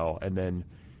rationale. And then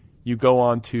you go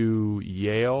on to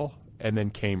Yale and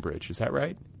then Cambridge. Is that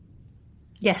right?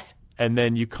 Yes. And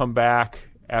then you come back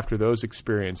after those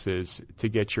experiences to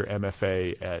get your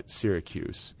MFA at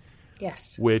Syracuse.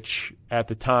 Yes. Which at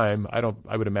the time,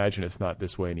 I would imagine it's not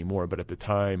this way anymore, but at the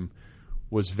time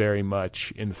was very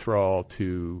much in thrall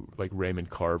to like Raymond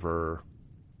Carver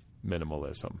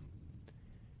minimalism.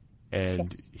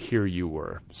 And yes. Here you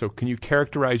were. So can you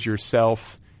characterize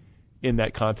yourself in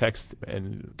that context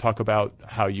and talk about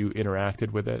how you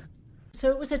interacted with it? So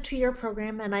it was a 2-year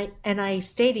program, and I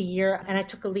stayed a year, and I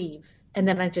took a leave, and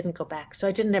then I didn't go back. So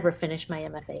I didn't ever finish my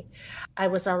MFA. I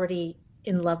was already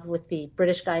in love with the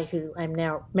British guy who I'm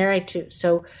now married to.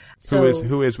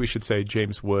 Who is we should say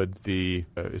James Wood, the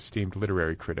esteemed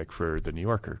literary critic for The New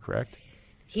Yorker, correct?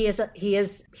 He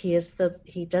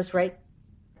does write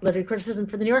literary criticism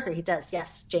for The New Yorker. He does,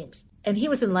 yes, James. And he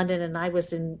was in London, and I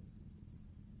was in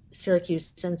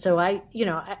Syracuse, and so I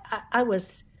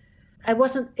wasn't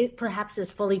perhaps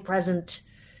as fully present,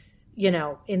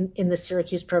 in the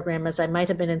Syracuse program as I might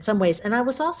have been in some ways. And I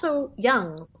was also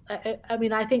young.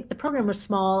 I think the program was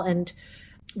small, and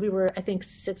we were, I think,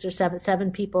 6 or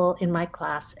 7 people in my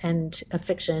class, and a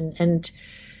fiction, and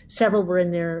several were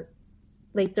in their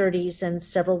late 30s and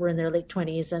several were in their late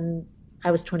 20s, and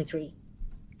I was 23.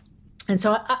 And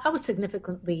so I was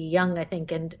significantly young, I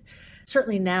think, and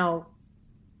certainly now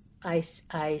I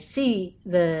see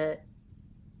the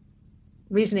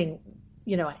reasoning.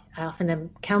 I often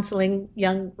am counseling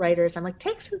young writers. I'm like,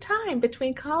 take some time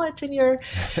between college and your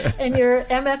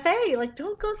MFA. Like,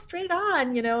 don't go straight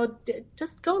on.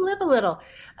 Just go live a little,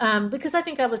 because I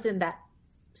think I was in that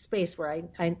space where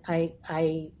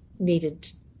I needed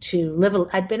to live.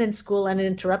 I'd been in school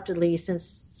uninterruptedly since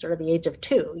sort of the age of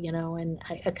 2, and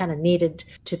I kind of needed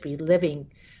to be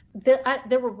living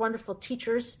there were wonderful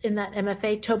teachers in that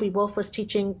MFA. Toby Wolf was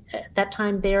teaching at that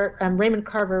time there. Raymond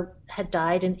Carver had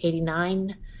died in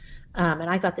 89, and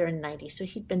I got there in 90, so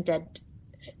he'd been dead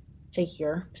a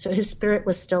year. So his spirit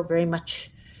was still very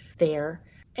much there.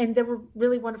 And there were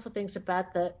really wonderful things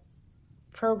about the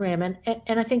program. And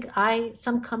I think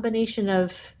some combination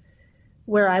of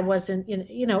where I was in,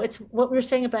 it's what we were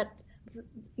saying about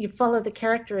you follow the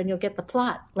character and you'll get the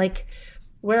plot. Like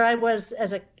where I was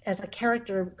as a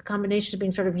character, the combination of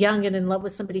being sort of young and in love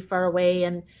with somebody far away.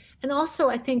 And also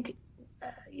I think,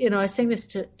 I was saying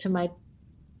this to my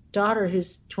daughter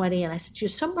who's 20, and I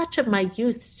said, so much of my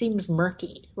youth seems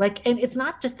murky. Like, and it's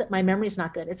not just that my memory's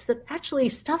not good. It's that actually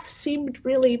stuff seemed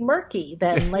really murky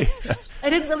then. Like, I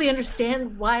didn't really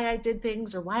understand why I did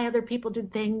things or why other people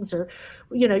did things, or,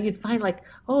 you'd find like,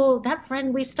 oh, that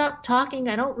friend, we stopped talking.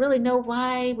 I don't really know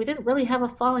why. We didn't really have a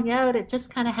falling out. It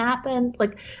just kind of happened.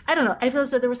 Like, I don't know. I feel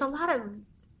as though there was a lot of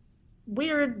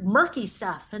weird, murky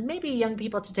stuff, and maybe young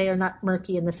people today are not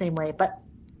murky in the same way, but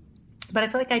I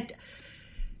feel like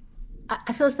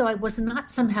I feel as though I was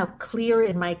not somehow clear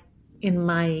in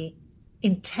my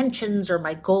intentions or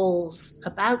my goals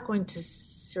about going to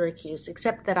Syracuse,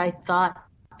 except that I thought,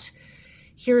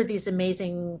 here are these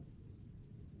amazing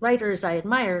writers I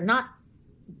admire. Not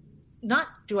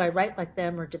do I write like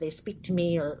them, or do they speak to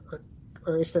me, or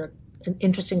is there an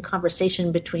interesting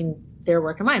conversation between their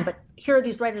work and mine? But here are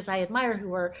these writers I admire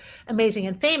who are amazing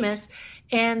and famous,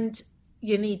 and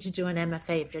you need to do an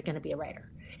MFA if you're going to be a writer.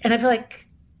 And I feel like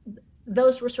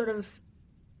those were sort of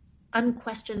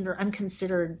unquestioned or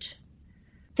unconsidered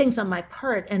things on my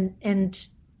part. And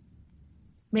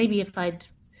maybe if I'd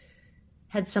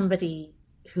had somebody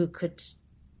who could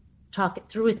talk it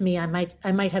through with me, I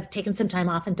might have taken some time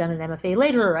off and done an MFA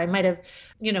later, or I might have,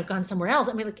 gone somewhere else.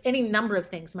 I mean, like any number of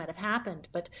things might have happened.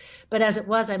 But as it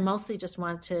was, I mostly just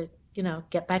wanted to,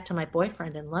 get back to my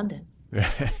boyfriend in London.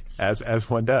 as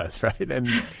one does, right? And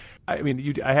I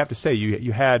mean, I have to say,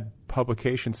 you had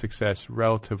publication success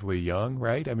relatively young,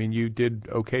 right? I mean, you did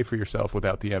okay for yourself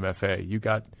without the MFA. You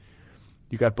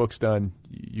got books done.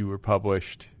 You were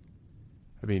published.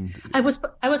 I mean, I was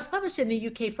published in the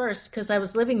UK first because I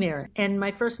was living there, and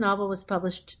my first novel was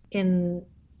published in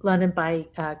London by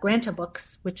Granta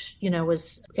Books, which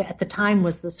was at the time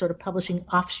was the sort of publishing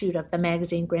offshoot of the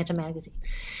magazine Granta magazine,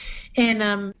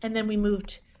 and then we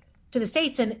moved to the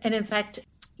States, and in fact,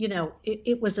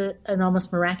 it was an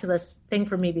almost miraculous thing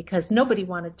for me because nobody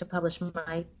wanted to publish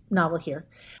my novel here.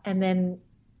 And then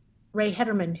Ray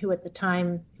Hederman,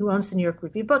 who owns the New York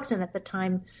Review Books and at the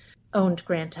time owned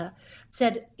Granta,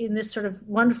 said in this sort of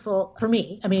wonderful, for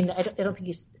me, I mean, I don't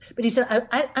think but he said,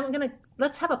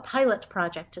 let's have a pilot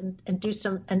project and do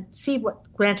some, and see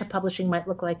what Granta publishing might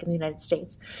look like in the United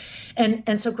States.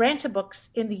 And so Granta Books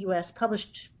in the US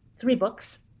published 3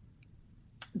 books: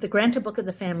 the Granta Book of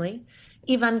the Family,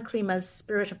 Ivan Klima's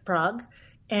Spirit of Prague,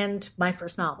 and my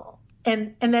first novel.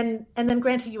 And then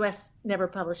Granta US never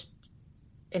published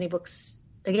any books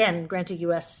again. Granta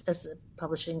US as a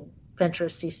publishing venture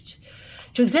ceased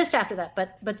to exist after that.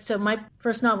 But so my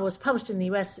first novel was published in the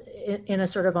US in a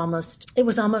sort of almost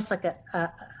like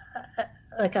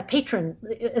a patron,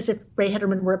 as if Ray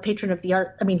Hederman were a patron of the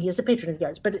art. I mean, he is a patron of the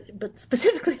arts, but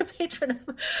specifically a patron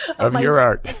of your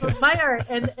art, of my art.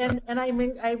 And I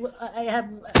mean, I have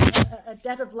a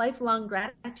debt of lifelong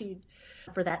gratitude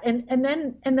for that. And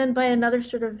then by another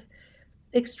sort of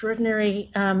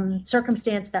extraordinary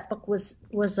circumstance, that book was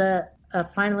a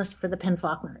finalist for the Penn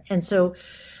Faulkner, and so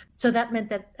that meant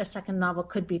that a second novel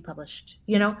could be published.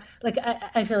 Like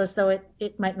I feel as though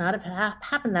it might not have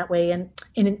happened that way. And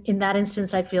in that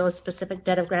instance, I feel a specific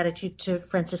debt of gratitude to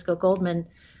Francisco Goldman,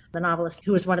 the novelist,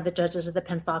 who was one of the judges of the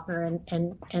Penn Faulkner,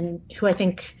 and who I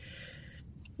think,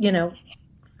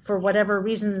 for whatever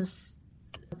reasons,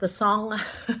 the song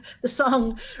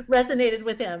resonated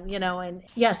with him, and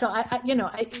yeah, so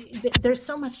there's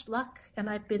so much luck, and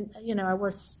I've been, I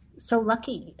was so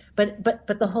lucky, but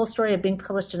the whole story of being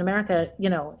published in America,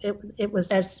 it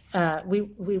was as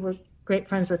we were great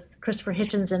friends with Christopher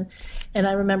Hitchens, and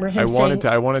I remember him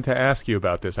I wanted to ask you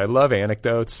about this. I love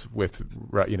anecdotes with,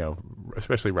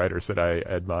 especially writers that I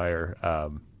admire,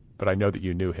 but I know that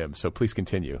you knew him, so please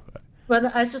continue. Well,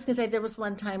 I was just going to say there was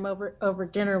one time over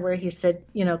dinner where he said,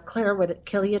 Claire, would it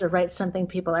kill you to write something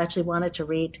people actually wanted to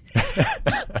read?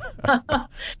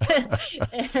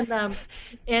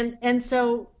 and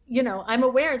so, I'm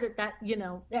aware that,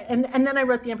 and then I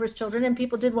wrote The Emperor's Children, and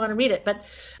people did want to read it.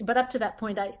 But up to that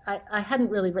point, I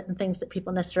hadn't really written things that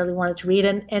people necessarily wanted to read.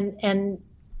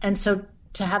 And so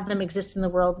to have them exist in the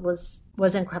world was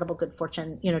incredible good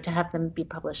fortune. To have them be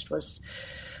published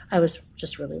I was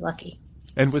just really lucky.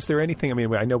 And was there anything, I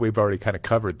mean, I know we've already kind of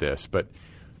covered this, but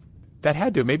that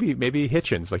had to, maybe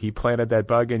Hitchens, like he planted that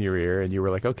bug in your ear and you were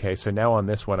like, okay, so now on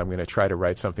this one, I'm going to try to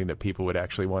write something that people would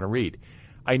actually want to read.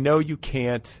 I know you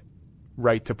can't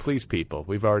write to please people.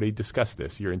 We've already discussed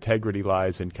this. Your integrity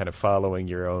lies in kind of following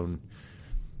your own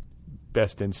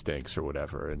best instincts or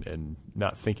whatever and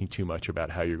not thinking too much about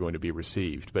how you're going to be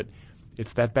received. But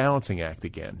it's that balancing act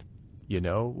again. You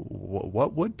know,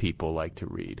 what would people like to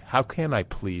read? How can I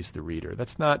please the reader?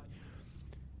 That's not,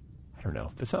 I don't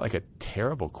know. That's not like a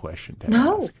terrible question to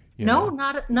ask. No,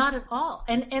 not at all.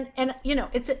 And you know,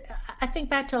 I think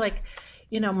back to like,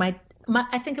 you know,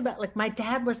 I think about like my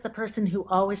dad was the person who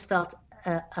always felt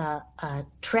a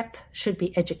trip should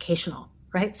be educational,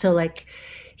 right? So like,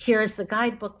 here's the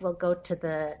guidebook. We'll go to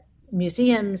the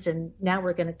museums, and now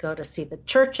we're going to go to see the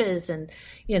churches, and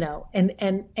you know,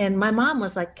 and my mom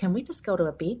was like, can we just go to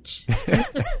a beach?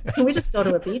 Can we just go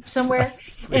to a beach somewhere?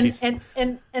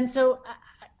 and so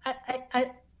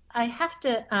I have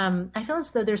to I feel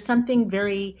as though there's something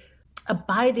very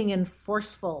abiding and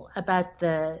forceful about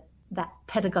that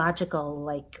pedagogical,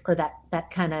 like, or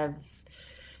that kind of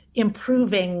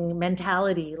improving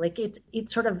mentality. Like it's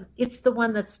the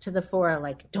one that's to the fore,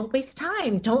 like, don't waste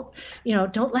time, don't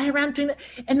lie around doing that.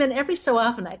 And then every so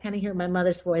often I kind of hear my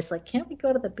mother's voice, like, can't we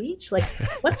go to the beach? Like,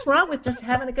 what's wrong with just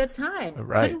having a good time?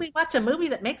 Right. Couldn't we watch a movie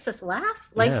that makes us laugh?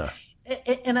 Like,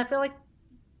 yeah. And I feel like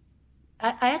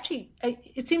I actually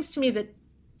it seems to me that,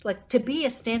 like, to be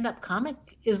a stand-up comic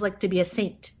is like to be a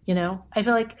saint, you know? I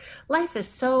feel like life is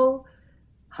so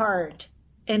hard,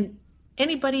 and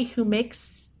anybody who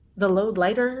makes the load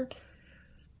lighter,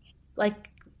 like,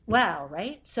 wow,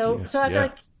 right? So I feel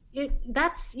like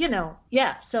that's, you know,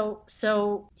 yeah.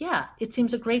 So yeah, it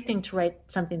seems a great thing to write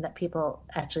something that people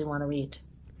actually want to read.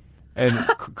 And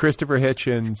Christopher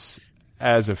Hitchens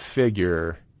as a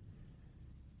figure,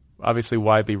 obviously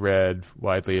widely read,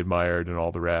 widely admired, and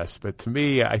all the rest. But to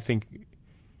me, I think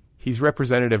he's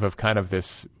representative of kind of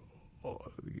this,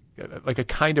 like a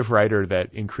kind of writer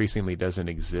that increasingly doesn't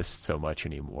exist so much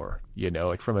anymore, you know,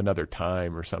 like from another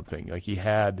time or something. Like he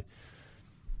had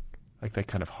like that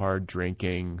kind of hard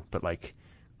drinking, but like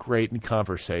great in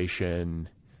conversation,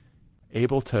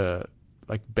 able to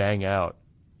like bang out,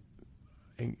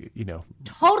 you know,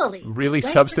 totally really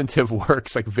right? Substantive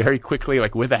works like very quickly,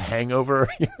 like with a hangover,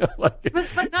 you know, like.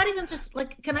 But not even just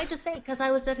like, can I just say, because I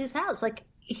was at his house, like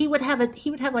he would have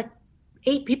like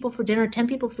 8 people for dinner, 10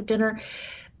 people for dinner,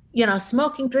 you know,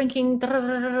 smoking, drinking, da, da,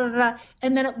 da, da, da.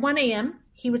 And then at 1 a.m.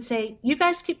 he would say, you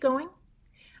guys keep going,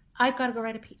 I've got to go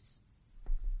write a piece.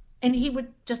 And he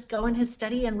would just go in his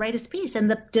study and write his piece, and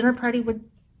the dinner party would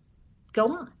go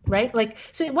on, right? Like,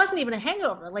 so it wasn't even a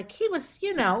hangover. Like he was,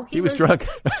 you know, he was drunk.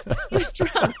 He was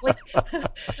drunk. Like,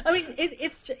 I mean,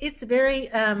 it's very,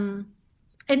 and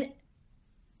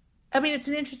I mean, it's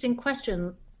an interesting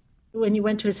question. When you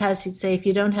went to his house, he'd say, if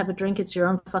you don't have a drink, it's your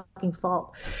own fucking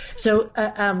fault. So,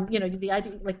 you know, the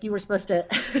idea, like you were supposed to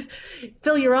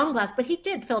fill your own glass, but he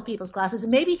did fill people's glasses.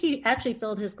 And maybe he actually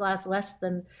filled his glass less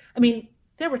than, I mean,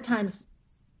 there were times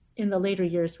in the later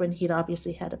years when he'd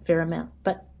obviously had a fair amount,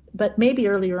 but maybe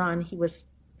earlier on he was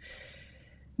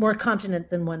more continent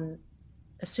than one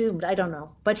assumed. I don't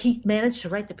know, but he managed to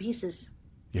write the pieces.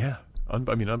 Yeah. I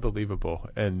mean, unbelievable.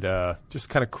 And just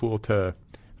kind of cool to,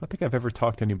 I don't think I've ever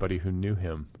talked to anybody who knew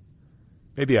him.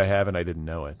 Maybe I have and I didn't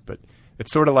know it, but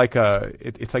it's sort of like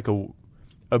it's like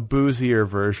a boozier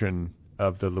version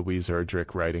of the Louise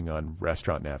Erdrich writing on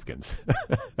restaurant napkins.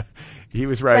 He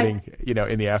was writing, right, you know,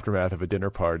 in the aftermath of a dinner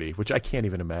party, which I can't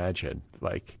even imagine.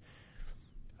 Like,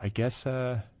 I guess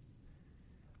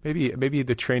maybe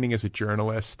the training as a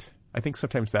journalist, I think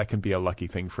sometimes that can be a lucky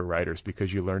thing for writers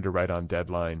because you learn to write on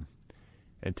deadline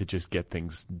and to just get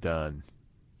things done.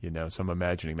 You know, so I'm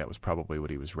imagining that was probably what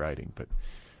he was writing. But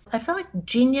I feel like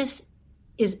genius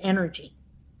is energy,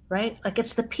 right? Like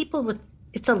it's the people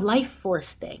it's a life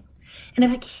force thing. And I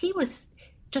think he was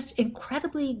just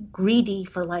incredibly greedy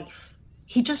for life.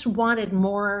 He just wanted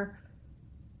more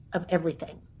of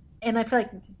everything. And I feel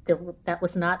like that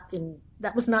was not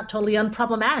totally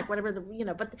unproblematic, whatever you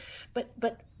know,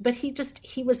 but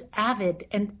he was avid.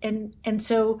 And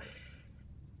so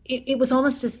it was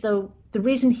almost as though the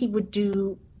reason he would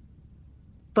do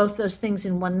both those things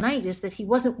in one night is that he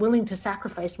wasn't willing to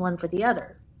sacrifice one for the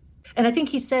other. And I think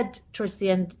he said towards the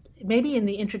end, maybe in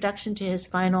the introduction to his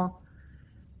final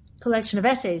collection of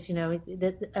essays, you know,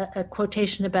 a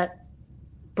quotation about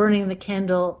burning the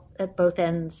candle at both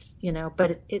ends, you know,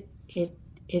 but it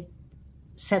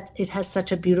has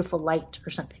such a beautiful light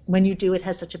or something. When you do, it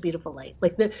has such a beautiful light.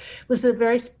 Like was the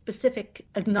very specific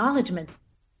acknowledgement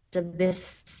of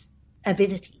this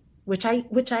avidity, which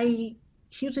I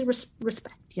hugely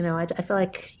respect. You know, I feel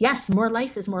like, yes, more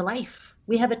life is more life.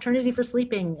 We have eternity for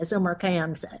sleeping, as Omar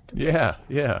Khayyam said. Yeah,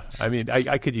 yeah. I mean,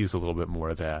 I could use a little bit more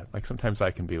of that. Like sometimes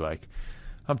I can be like,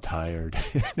 I'm tired.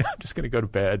 I'm just going to go to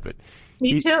bed. But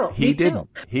Me too. He didn't.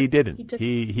 He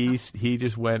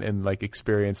just went and like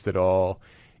experienced it all.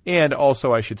 And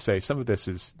also, I should say, some of this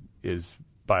is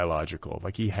biological.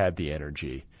 Like he had the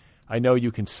energy. I know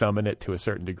you can summon it to a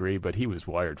certain degree, but he was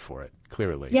wired for it,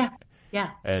 clearly. Yeah,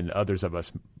 yeah. And others of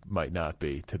us might not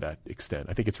be to that extent.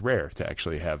 I think it's rare to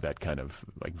actually have that kind of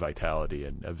like vitality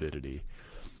and avidity.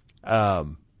 I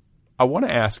want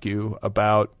to ask you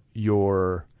about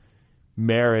your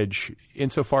marriage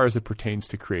insofar as it pertains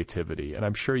to creativity. And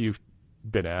I'm sure you've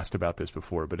been asked about this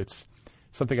before, but it's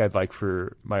something I'd like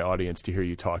for my audience to hear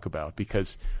you talk about,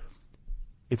 because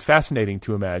it's fascinating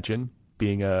to imagine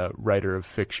being a writer of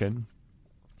fiction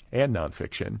and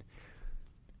nonfiction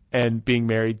and being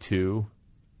married to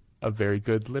a very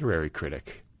good literary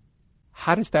critic.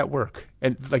 How does that work?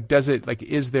 And like, does it, like,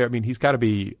 is there, I mean, he's got to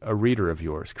be a reader of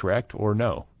yours, correct? Or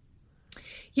no?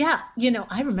 Yeah. You know,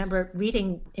 I remember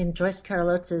reading in Joyce Carol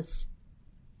Oates's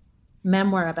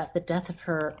memoir about the death of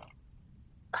her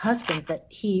husband that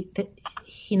he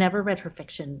never read her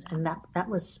fiction. And that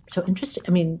was so interesting.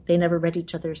 I mean, they never read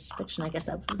each other's fiction. I guess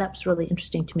that's really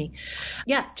interesting to me.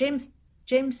 Yeah. James,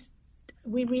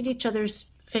 we read each other's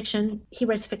fiction. He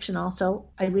writes fiction also.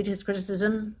 I read his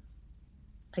criticism.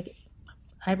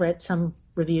 I read some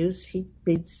reviews. He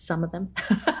reads some of them.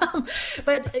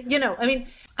 But, you know, I mean,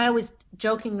 I always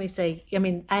jokingly say, I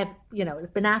mean,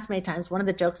 it's been asked many times. One of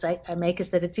the jokes I make is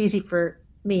that it's easy for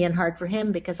me and hard for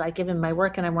him because I give him my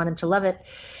work and I want him to love it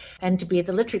and to be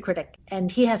the literary critic.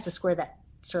 And he has to square that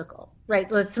circle, right?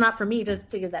 Well, it's not for me to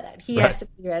figure that out. He has to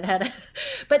figure out how to,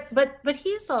 but he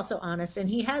is also honest, and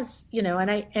he has, you know,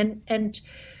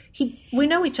 we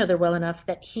know each other well enough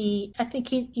that he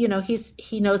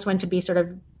knows when to be sort of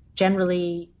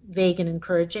generally vague and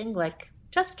encouraging, like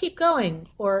just keep going,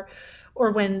 or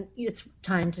when it's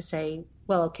time to say,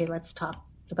 well, okay, let's talk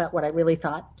about what I really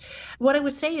thought. What I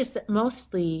would say is that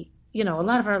mostly, you know, a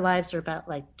lot of our lives are about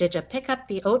like, did you pick up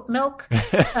the oat milk?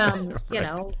 You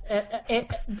know,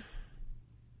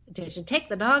 did you take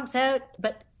the dogs out?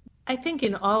 But I think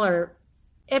in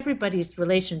everybody's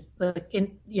relation, like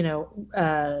in, you know,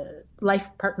 life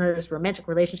partners, romantic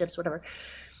relationships, whatever,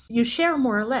 you share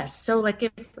more or less. So like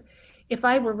if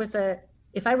I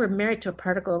were married to a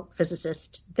particle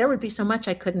physicist, there would be so much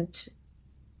I couldn't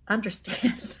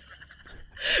understand.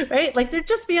 Right? Like there'd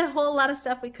just be a whole lot of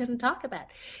stuff we couldn't talk about.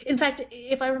 In fact,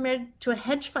 if I were married to a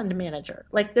hedge fund manager,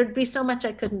 like there'd be so much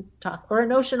I couldn't talk, or an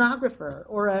oceanographer,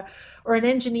 or an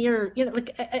engineer. You know,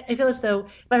 like I feel as though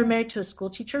if I were married to a school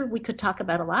teacher, we could talk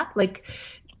about a lot. Like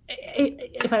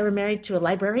if I were married to a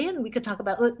librarian, we could talk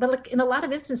about. But like in a lot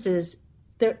of instances,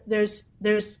 there's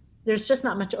just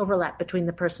not much overlap between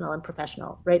the personal and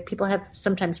professional. Right? People have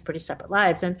sometimes pretty separate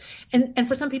lives, and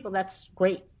for some people that's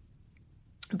great.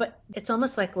 But it's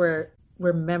almost like we're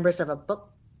members of a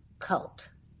book cult,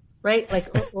 right? Like,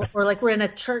 or like we're in a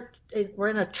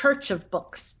church of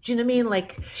books. Do you know what I mean?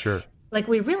 Like, sure. Like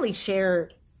we really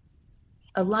share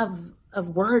a love of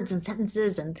words and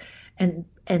sentences and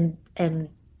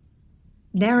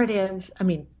narrative. I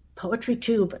mean, poetry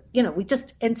too. But you know,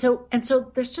 and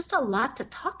so there's just a lot to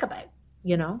talk about,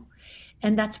 you know,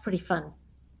 and that's pretty fun.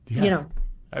 Yeah. You know,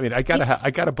 I mean, I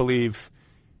gotta believe.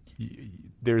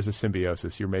 There's a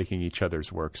symbiosis. You're making each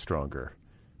other's work stronger.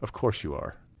 Of course you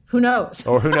are. Who knows?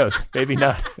 Or who knows? Maybe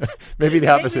not. Maybe the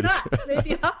opposite.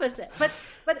 Maybe the opposite. But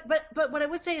what I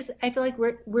would say is I feel like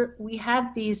we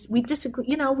have these, we disagree,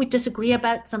 you know, we disagree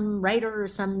about some writer or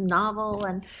some novel,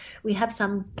 and we have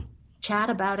some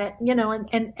chat about it, you know,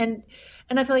 and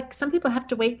I feel like some people have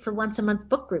to wait for once a month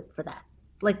book group for that.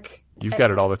 Like you've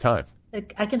got it all the time.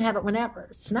 Like I can have it whenever.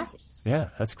 It's nice. Yeah,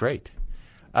 that's great.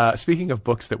 Speaking of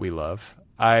books that we love,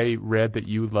 I read that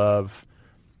you love,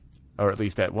 or at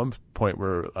least at one point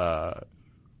were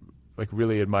like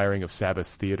really admiring of Sabbath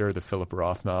Theater, the Philip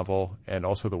Roth novel, and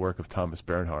also the work of Thomas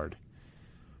Bernhard.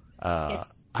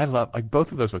 Yes. I love like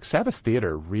both of those books. Sabbath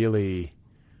Theater really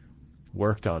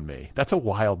worked on me. That's a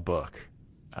wild book.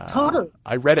 Totally.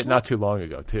 I read it not too long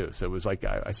ago too, so it was like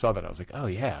I saw that and I was like, oh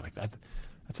yeah, like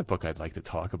that's a book I'd like to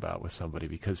talk about with somebody,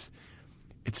 because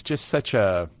it's just such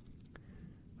a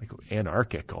like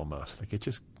anarchic almost. Like it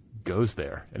just goes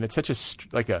there, and it's such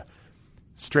a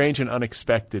strange and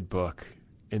unexpected book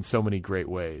in so many great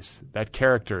ways. That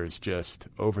character is just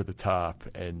over the top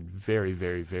and very,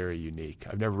 very, very unique.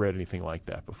 I've never read anything like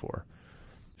that before.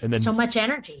 And then so much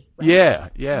energy. Right?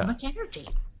 Yeah. So much energy.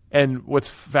 And what's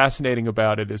fascinating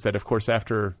about it is that, of course,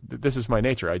 after this is my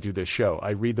nature, I do this show.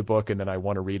 I read the book and then I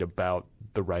want to read about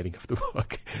the writing of the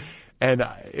book. And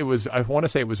I want to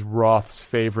say it was Roth's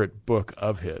favorite book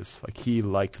of his. Like, he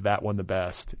liked that one the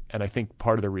best. And I think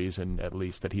part of the reason, at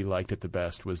least, that he liked it the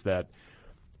best was that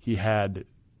he had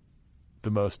the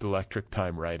most electric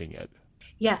time writing it.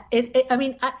 Yeah.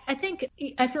 I think,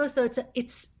 I feel as though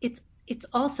it's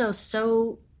also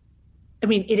so, I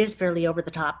mean, it is fairly over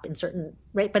the top in certain,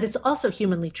 right? But it's also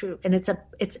humanly true. And there's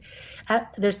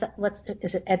that,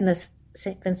 is it Edna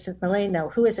St. Vincent Millay? No,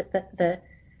 who is it?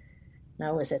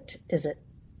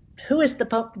 Who is the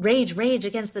Pope? Rage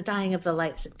Against the Dying of the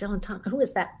Light. Is it Dylan Thomas? Who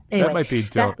is that? Anyway, that might be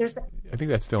Dylan. I think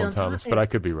that's Dylan Thomas, but I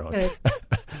could be wrong.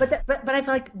 But I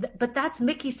feel like, but that's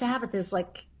Mickey Sabbath is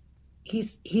like,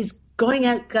 he's going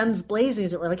out guns blazing,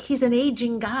 as it were. Like, he's an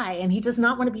aging guy, and he does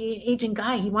not want to be an aging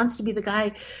guy. He wants to be the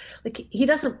guy. Like, he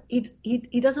doesn't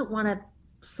want to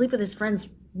sleep with his friend's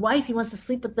wife. He wants to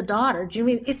sleep with the daughter. Do you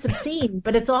mean it's obscene?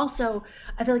 But it's also,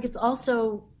 I feel like it's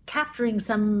also capturing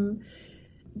something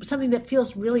that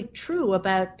feels really true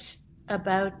about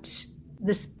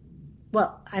this.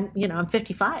 Well, I'm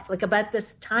 55, like, about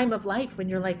this time of life when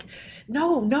you're like,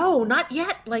 no, not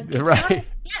yet. Like, it's right. Not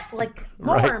yet. Like,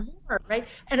 more, right?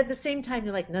 And at the same time,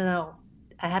 you're like, no,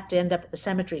 I have to end up at the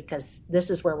cemetery because this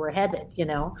is where we're headed,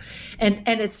 And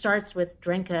it starts with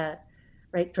Drenka,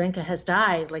 right? Drenka has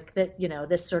died, like that,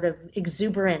 this sort of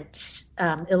exuberant,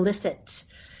 illicit,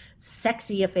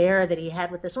 sexy affair that he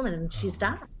had with this woman, and she's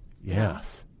died.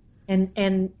 Yes.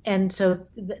 And so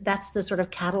that's the sort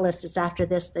of catalyst. It's after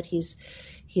this that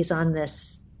he's on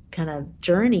this kind of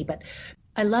journey. But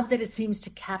I love that it seems to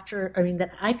capture, I mean,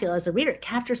 that I feel as a reader, it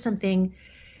captures something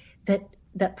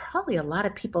that probably a lot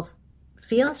of people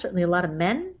feel, certainly a lot of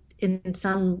men in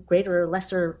some greater or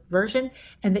lesser version,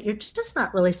 and that you're just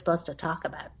not really supposed to talk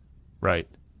about. Right.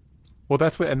 Well,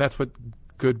 that's what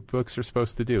good books are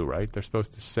supposed to do, right? They're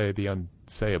supposed to say the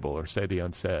unsayable or say the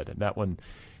unsaid. And that one,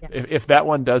 if that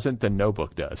one doesn't, then no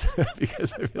book does,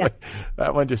 because I feel like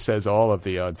that one just says all of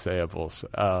the unsayables.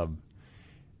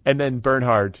 And then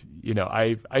Bernhard,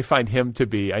 I find him to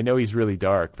be, I know he's really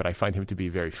dark, but I find him to be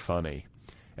very funny.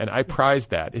 And I prize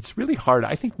that. It's really hard.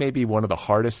 I think maybe one of the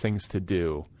hardest things to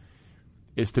do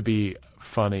is to be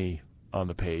funny on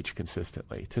the page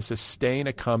consistently, to sustain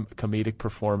a comedic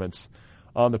performance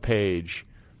on the page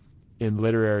in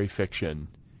literary fiction.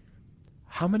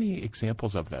 How many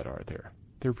examples of that are there?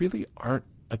 There really aren't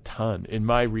a ton in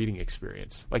my reading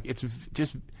experience. Like, it's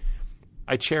just,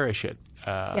 I cherish it.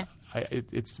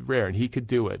 It's rare, and he could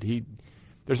do it.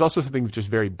 There's also something just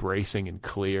very bracing and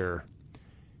clear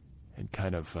and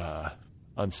kind of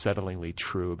unsettlingly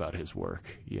true about his work,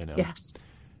 Yes.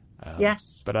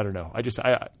 Yes. But I don't know.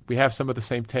 We have some of the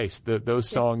same taste. Those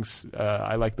songs,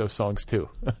 I like those songs too.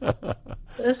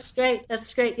 That's great.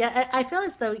 Yeah, I feel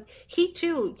as though he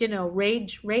too,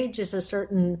 rage is a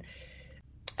certain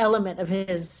element of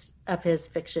his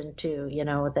fiction too,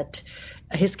 that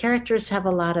his characters have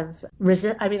a lot of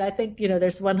I think,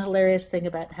 there's one hilarious thing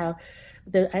about how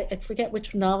I forget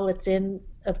which novel it's in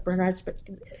of Bernhard's, but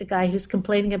a guy who's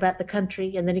complaining about the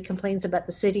country, and then he complains about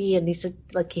the city, and he said,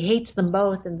 like, he hates them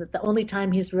both, and that the only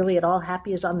time he's really at all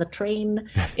happy is on the train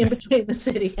in between the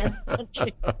city and the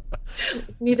country.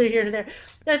 Neither here nor there.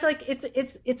 I feel like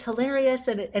it's hilarious,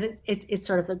 and it's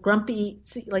sort of the grumpy,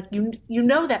 like,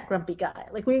 that grumpy guy.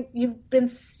 Like,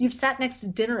 you've sat next to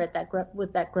dinner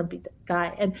with that grumpy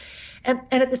guy, and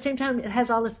at the same time it has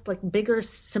all this, like, bigger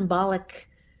symbolic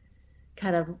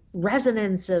kind of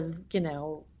resonance of,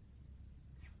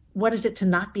 what is it to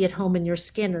not be at home in your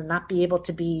skin, or not be able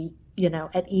to be,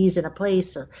 at ease in a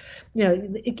place, or,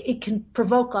 it can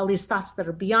provoke all these thoughts that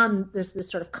are beyond. There's this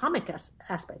sort of comic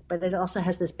aspect, but it also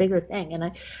has this bigger thing. And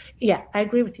I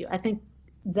agree with you. I think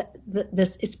that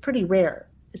it's pretty rare.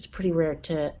 It's pretty rare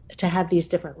to have these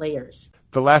different layers.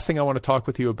 The last thing I want to talk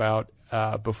with you about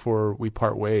before we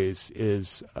part ways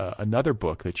is another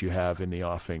book that you have in the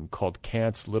offing called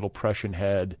Kant's Little Prussian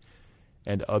Head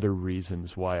and Other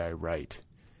Reasons Why I Write.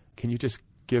 Can you just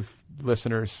give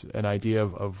listeners an idea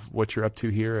of what you're up to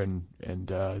here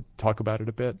and talk about it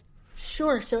a bit?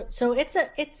 Sure. So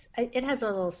it has a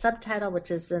little subtitle,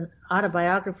 which is an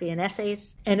autobiography and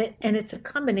essays, and it's a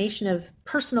combination of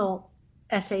personal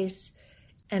essays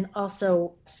and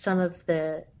also some of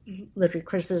the literary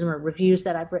criticism or reviews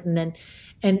that I've written,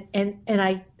 and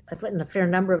I've written a fair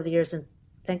number over the years, and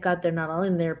thank God they're not all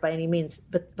in there by any means,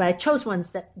 but I chose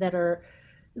ones that are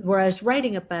where I was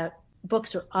writing about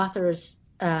books or authors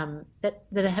that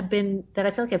have been, that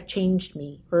I feel like have changed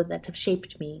me or that have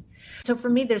shaped me. So for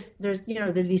me, there's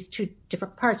these two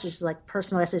different parts, which is like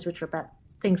personal essays, which are about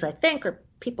things I think or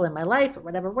people in my life or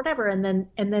whatever. And then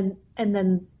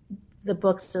the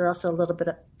books are also a little bit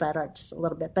about art, just a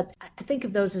little bit. But I think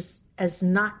of those as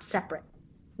not separate,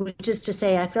 which is to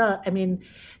say,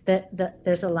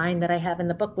 there's a line that I have in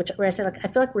the book where I say, like, I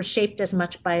feel like we're shaped as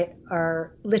much by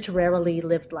our literarily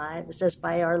lived lives as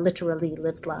by our literally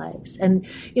lived lives. And,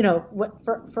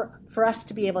 for us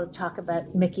to be able to talk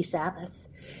about Mickey Sabbath,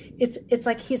 it's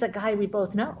like he's a guy we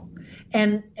both know.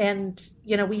 And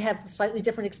we have slightly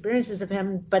different experiences of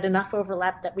him, but enough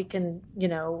overlap that we can,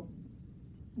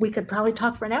 we could probably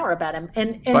talk for an hour about him.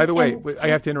 And by the way, I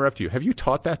have to interrupt you. Have you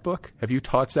taught that book? Have you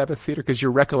taught Sabbath Theater? Because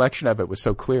your recollection of it was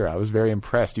so clear. I was very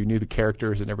impressed. You knew the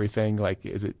characters and everything. Like,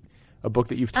 is it a book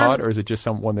that you've taught, or is it just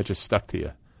one that just stuck to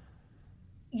you?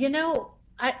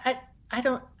 I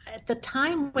don't. At the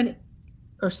time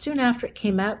or soon after it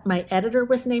came out, my editor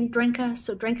was named Drinka,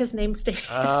 so Drinka's name stayed.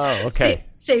 Oh, okay.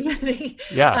 stayed with me.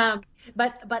 Yeah.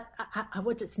 But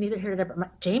it's neither here nor there.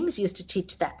 But James used to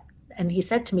teach that. And he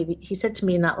said to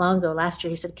me not long ago, last year,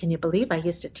 he said, "Can you believe I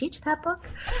used to teach that book?"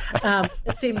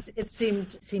 It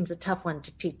seems a tough one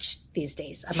to teach these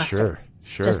days. I must say,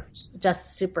 sure,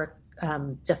 just super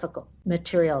difficult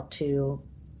material to,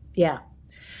 yeah.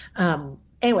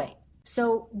 Anyway,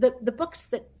 so the books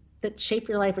that shape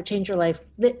your life or change your life,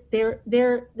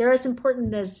 they're as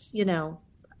important as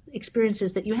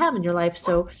experiences that you have in your life.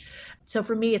 So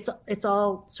for me, it's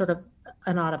all sort of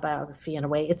an autobiography in a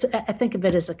way. I think of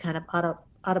it as a kind of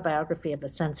autobiography of a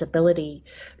sensibility,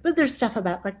 but there's stuff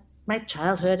about like my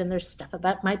childhood, and there's stuff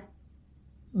about my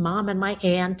mom and my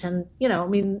aunt, and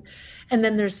and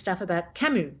then there's stuff about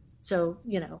Camus. So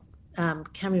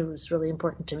Camus was really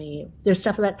important to me. There's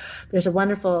a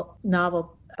wonderful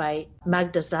novel by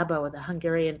Magda Szabo,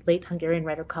 the late Hungarian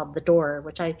writer, called The Door,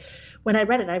 which when I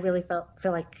read it, I really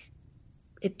feel like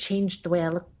it changed the way I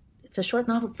looked. It's a short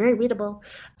novel, very readable,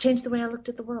 changed the way I looked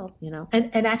at the world,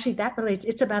 And actually that relates,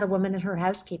 it's about a woman and her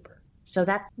housekeeper. So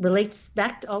that relates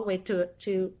back all the way to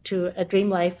a dream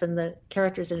life and the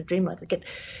characters in a dream life.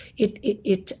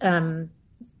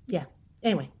 Yeah.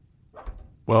 Anyway.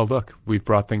 Well, look, we've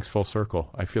brought things full circle.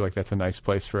 I feel like that's a nice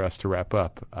place for us to wrap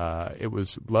up. It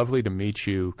was lovely to meet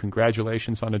you.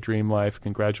 Congratulations on A Dream Life.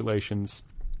 Congratulations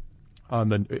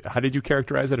on how did you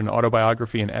characterize it? An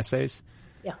autobiography and essays?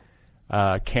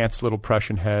 Kant's Little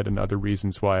Prussian Head and Other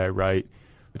Reasons Why I Write.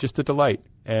 Just a delight,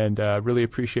 and really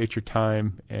appreciate your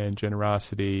time and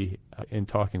generosity in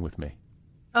talking with me.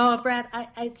 Oh, Brad,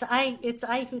 it's I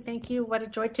who thank you. What a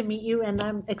joy to meet you, and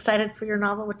I'm excited for your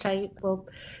novel, which I will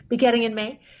be getting in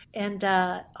May. And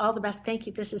all the best. Thank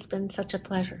you. This has been such a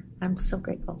pleasure. I'm so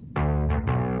grateful.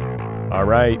 All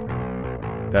right.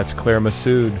 That's Claire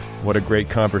Messud. What a great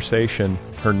conversation.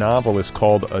 Her novel is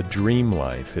called A Dream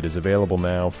Life. It is available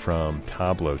now from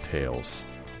Tableau Tales.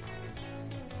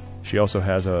 She also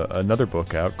has another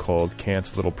book out called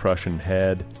Kant's Little Prussian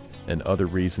Head and Other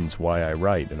Reasons Why I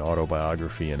Write, an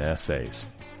autobiography and essays.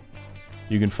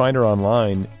 You can find her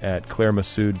online at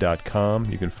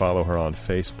clairemessud.com. You can follow her on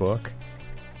Facebook.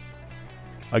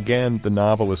 Again, the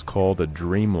novel is called A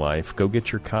Dream Life. Go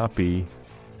get your copy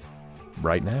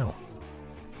right now.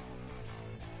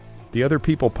 The Other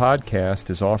People podcast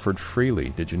is offered freely.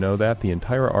 Did you know that? The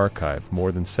entire archive,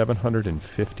 more than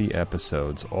 750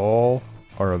 episodes, all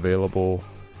are available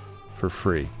for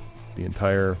free. The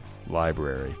entire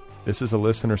library. This is a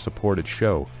listener-supported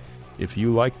show. If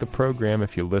you like the program,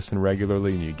 if you listen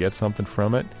regularly and you get something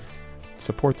from it,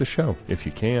 support the show, if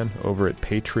you can, over at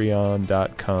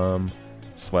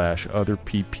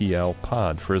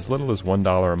patreon.com/otherpplpod. For as little as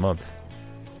 $1 a month,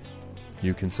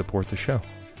 you can support the show.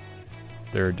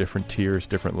 There are different tiers,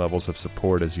 different levels of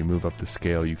support. As you move up the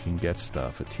scale, you can get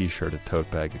stuff, a t-shirt, a tote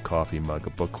bag, a coffee mug, a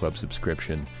book club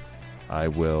subscription. I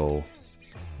will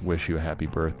wish you a happy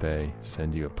birthday,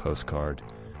 send you a postcard,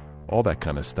 all that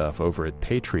kind of stuff over at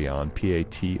Patreon,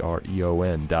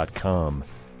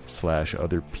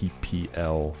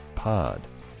 patreon.com/otherpplpod.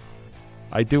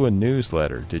 I do a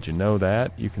newsletter. Did you know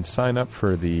that? You can sign up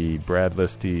for the Brad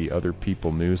Listy Other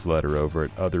People newsletter over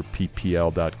at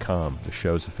otherppl.com, the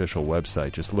show's official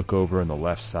website. Just look over in the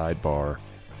left sidebar.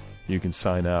 You can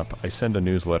sign up. I send a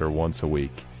newsletter once a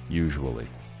week, usually,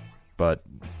 but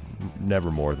never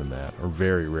more than that, or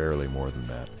very rarely more than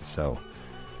that. So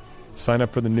sign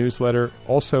up for the newsletter.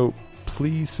 Also,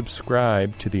 please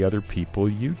subscribe to the Other People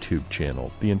YouTube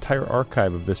channel. The entire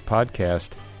archive of this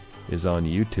podcast is on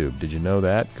YouTube. Did you know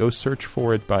that? Go search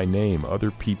for it by name,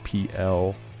 Other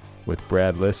PPL with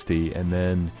Brad Listy, and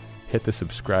then hit the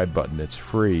subscribe button. It's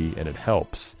free and it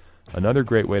helps. Another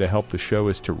great way to help the show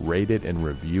is to rate it and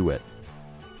review it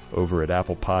over at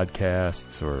Apple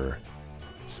Podcasts or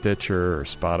Stitcher or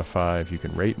Spotify. If you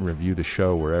can rate and review the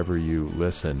show wherever you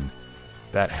listen,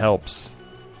 that helps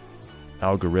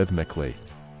algorithmically.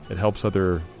 It helps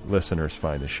other listeners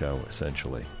find the show,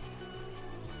 essentially.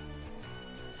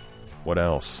 What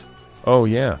else? Oh,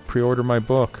 yeah, pre-order my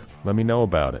book. Let me know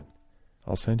about it.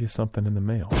 I'll send you something in the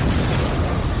mail.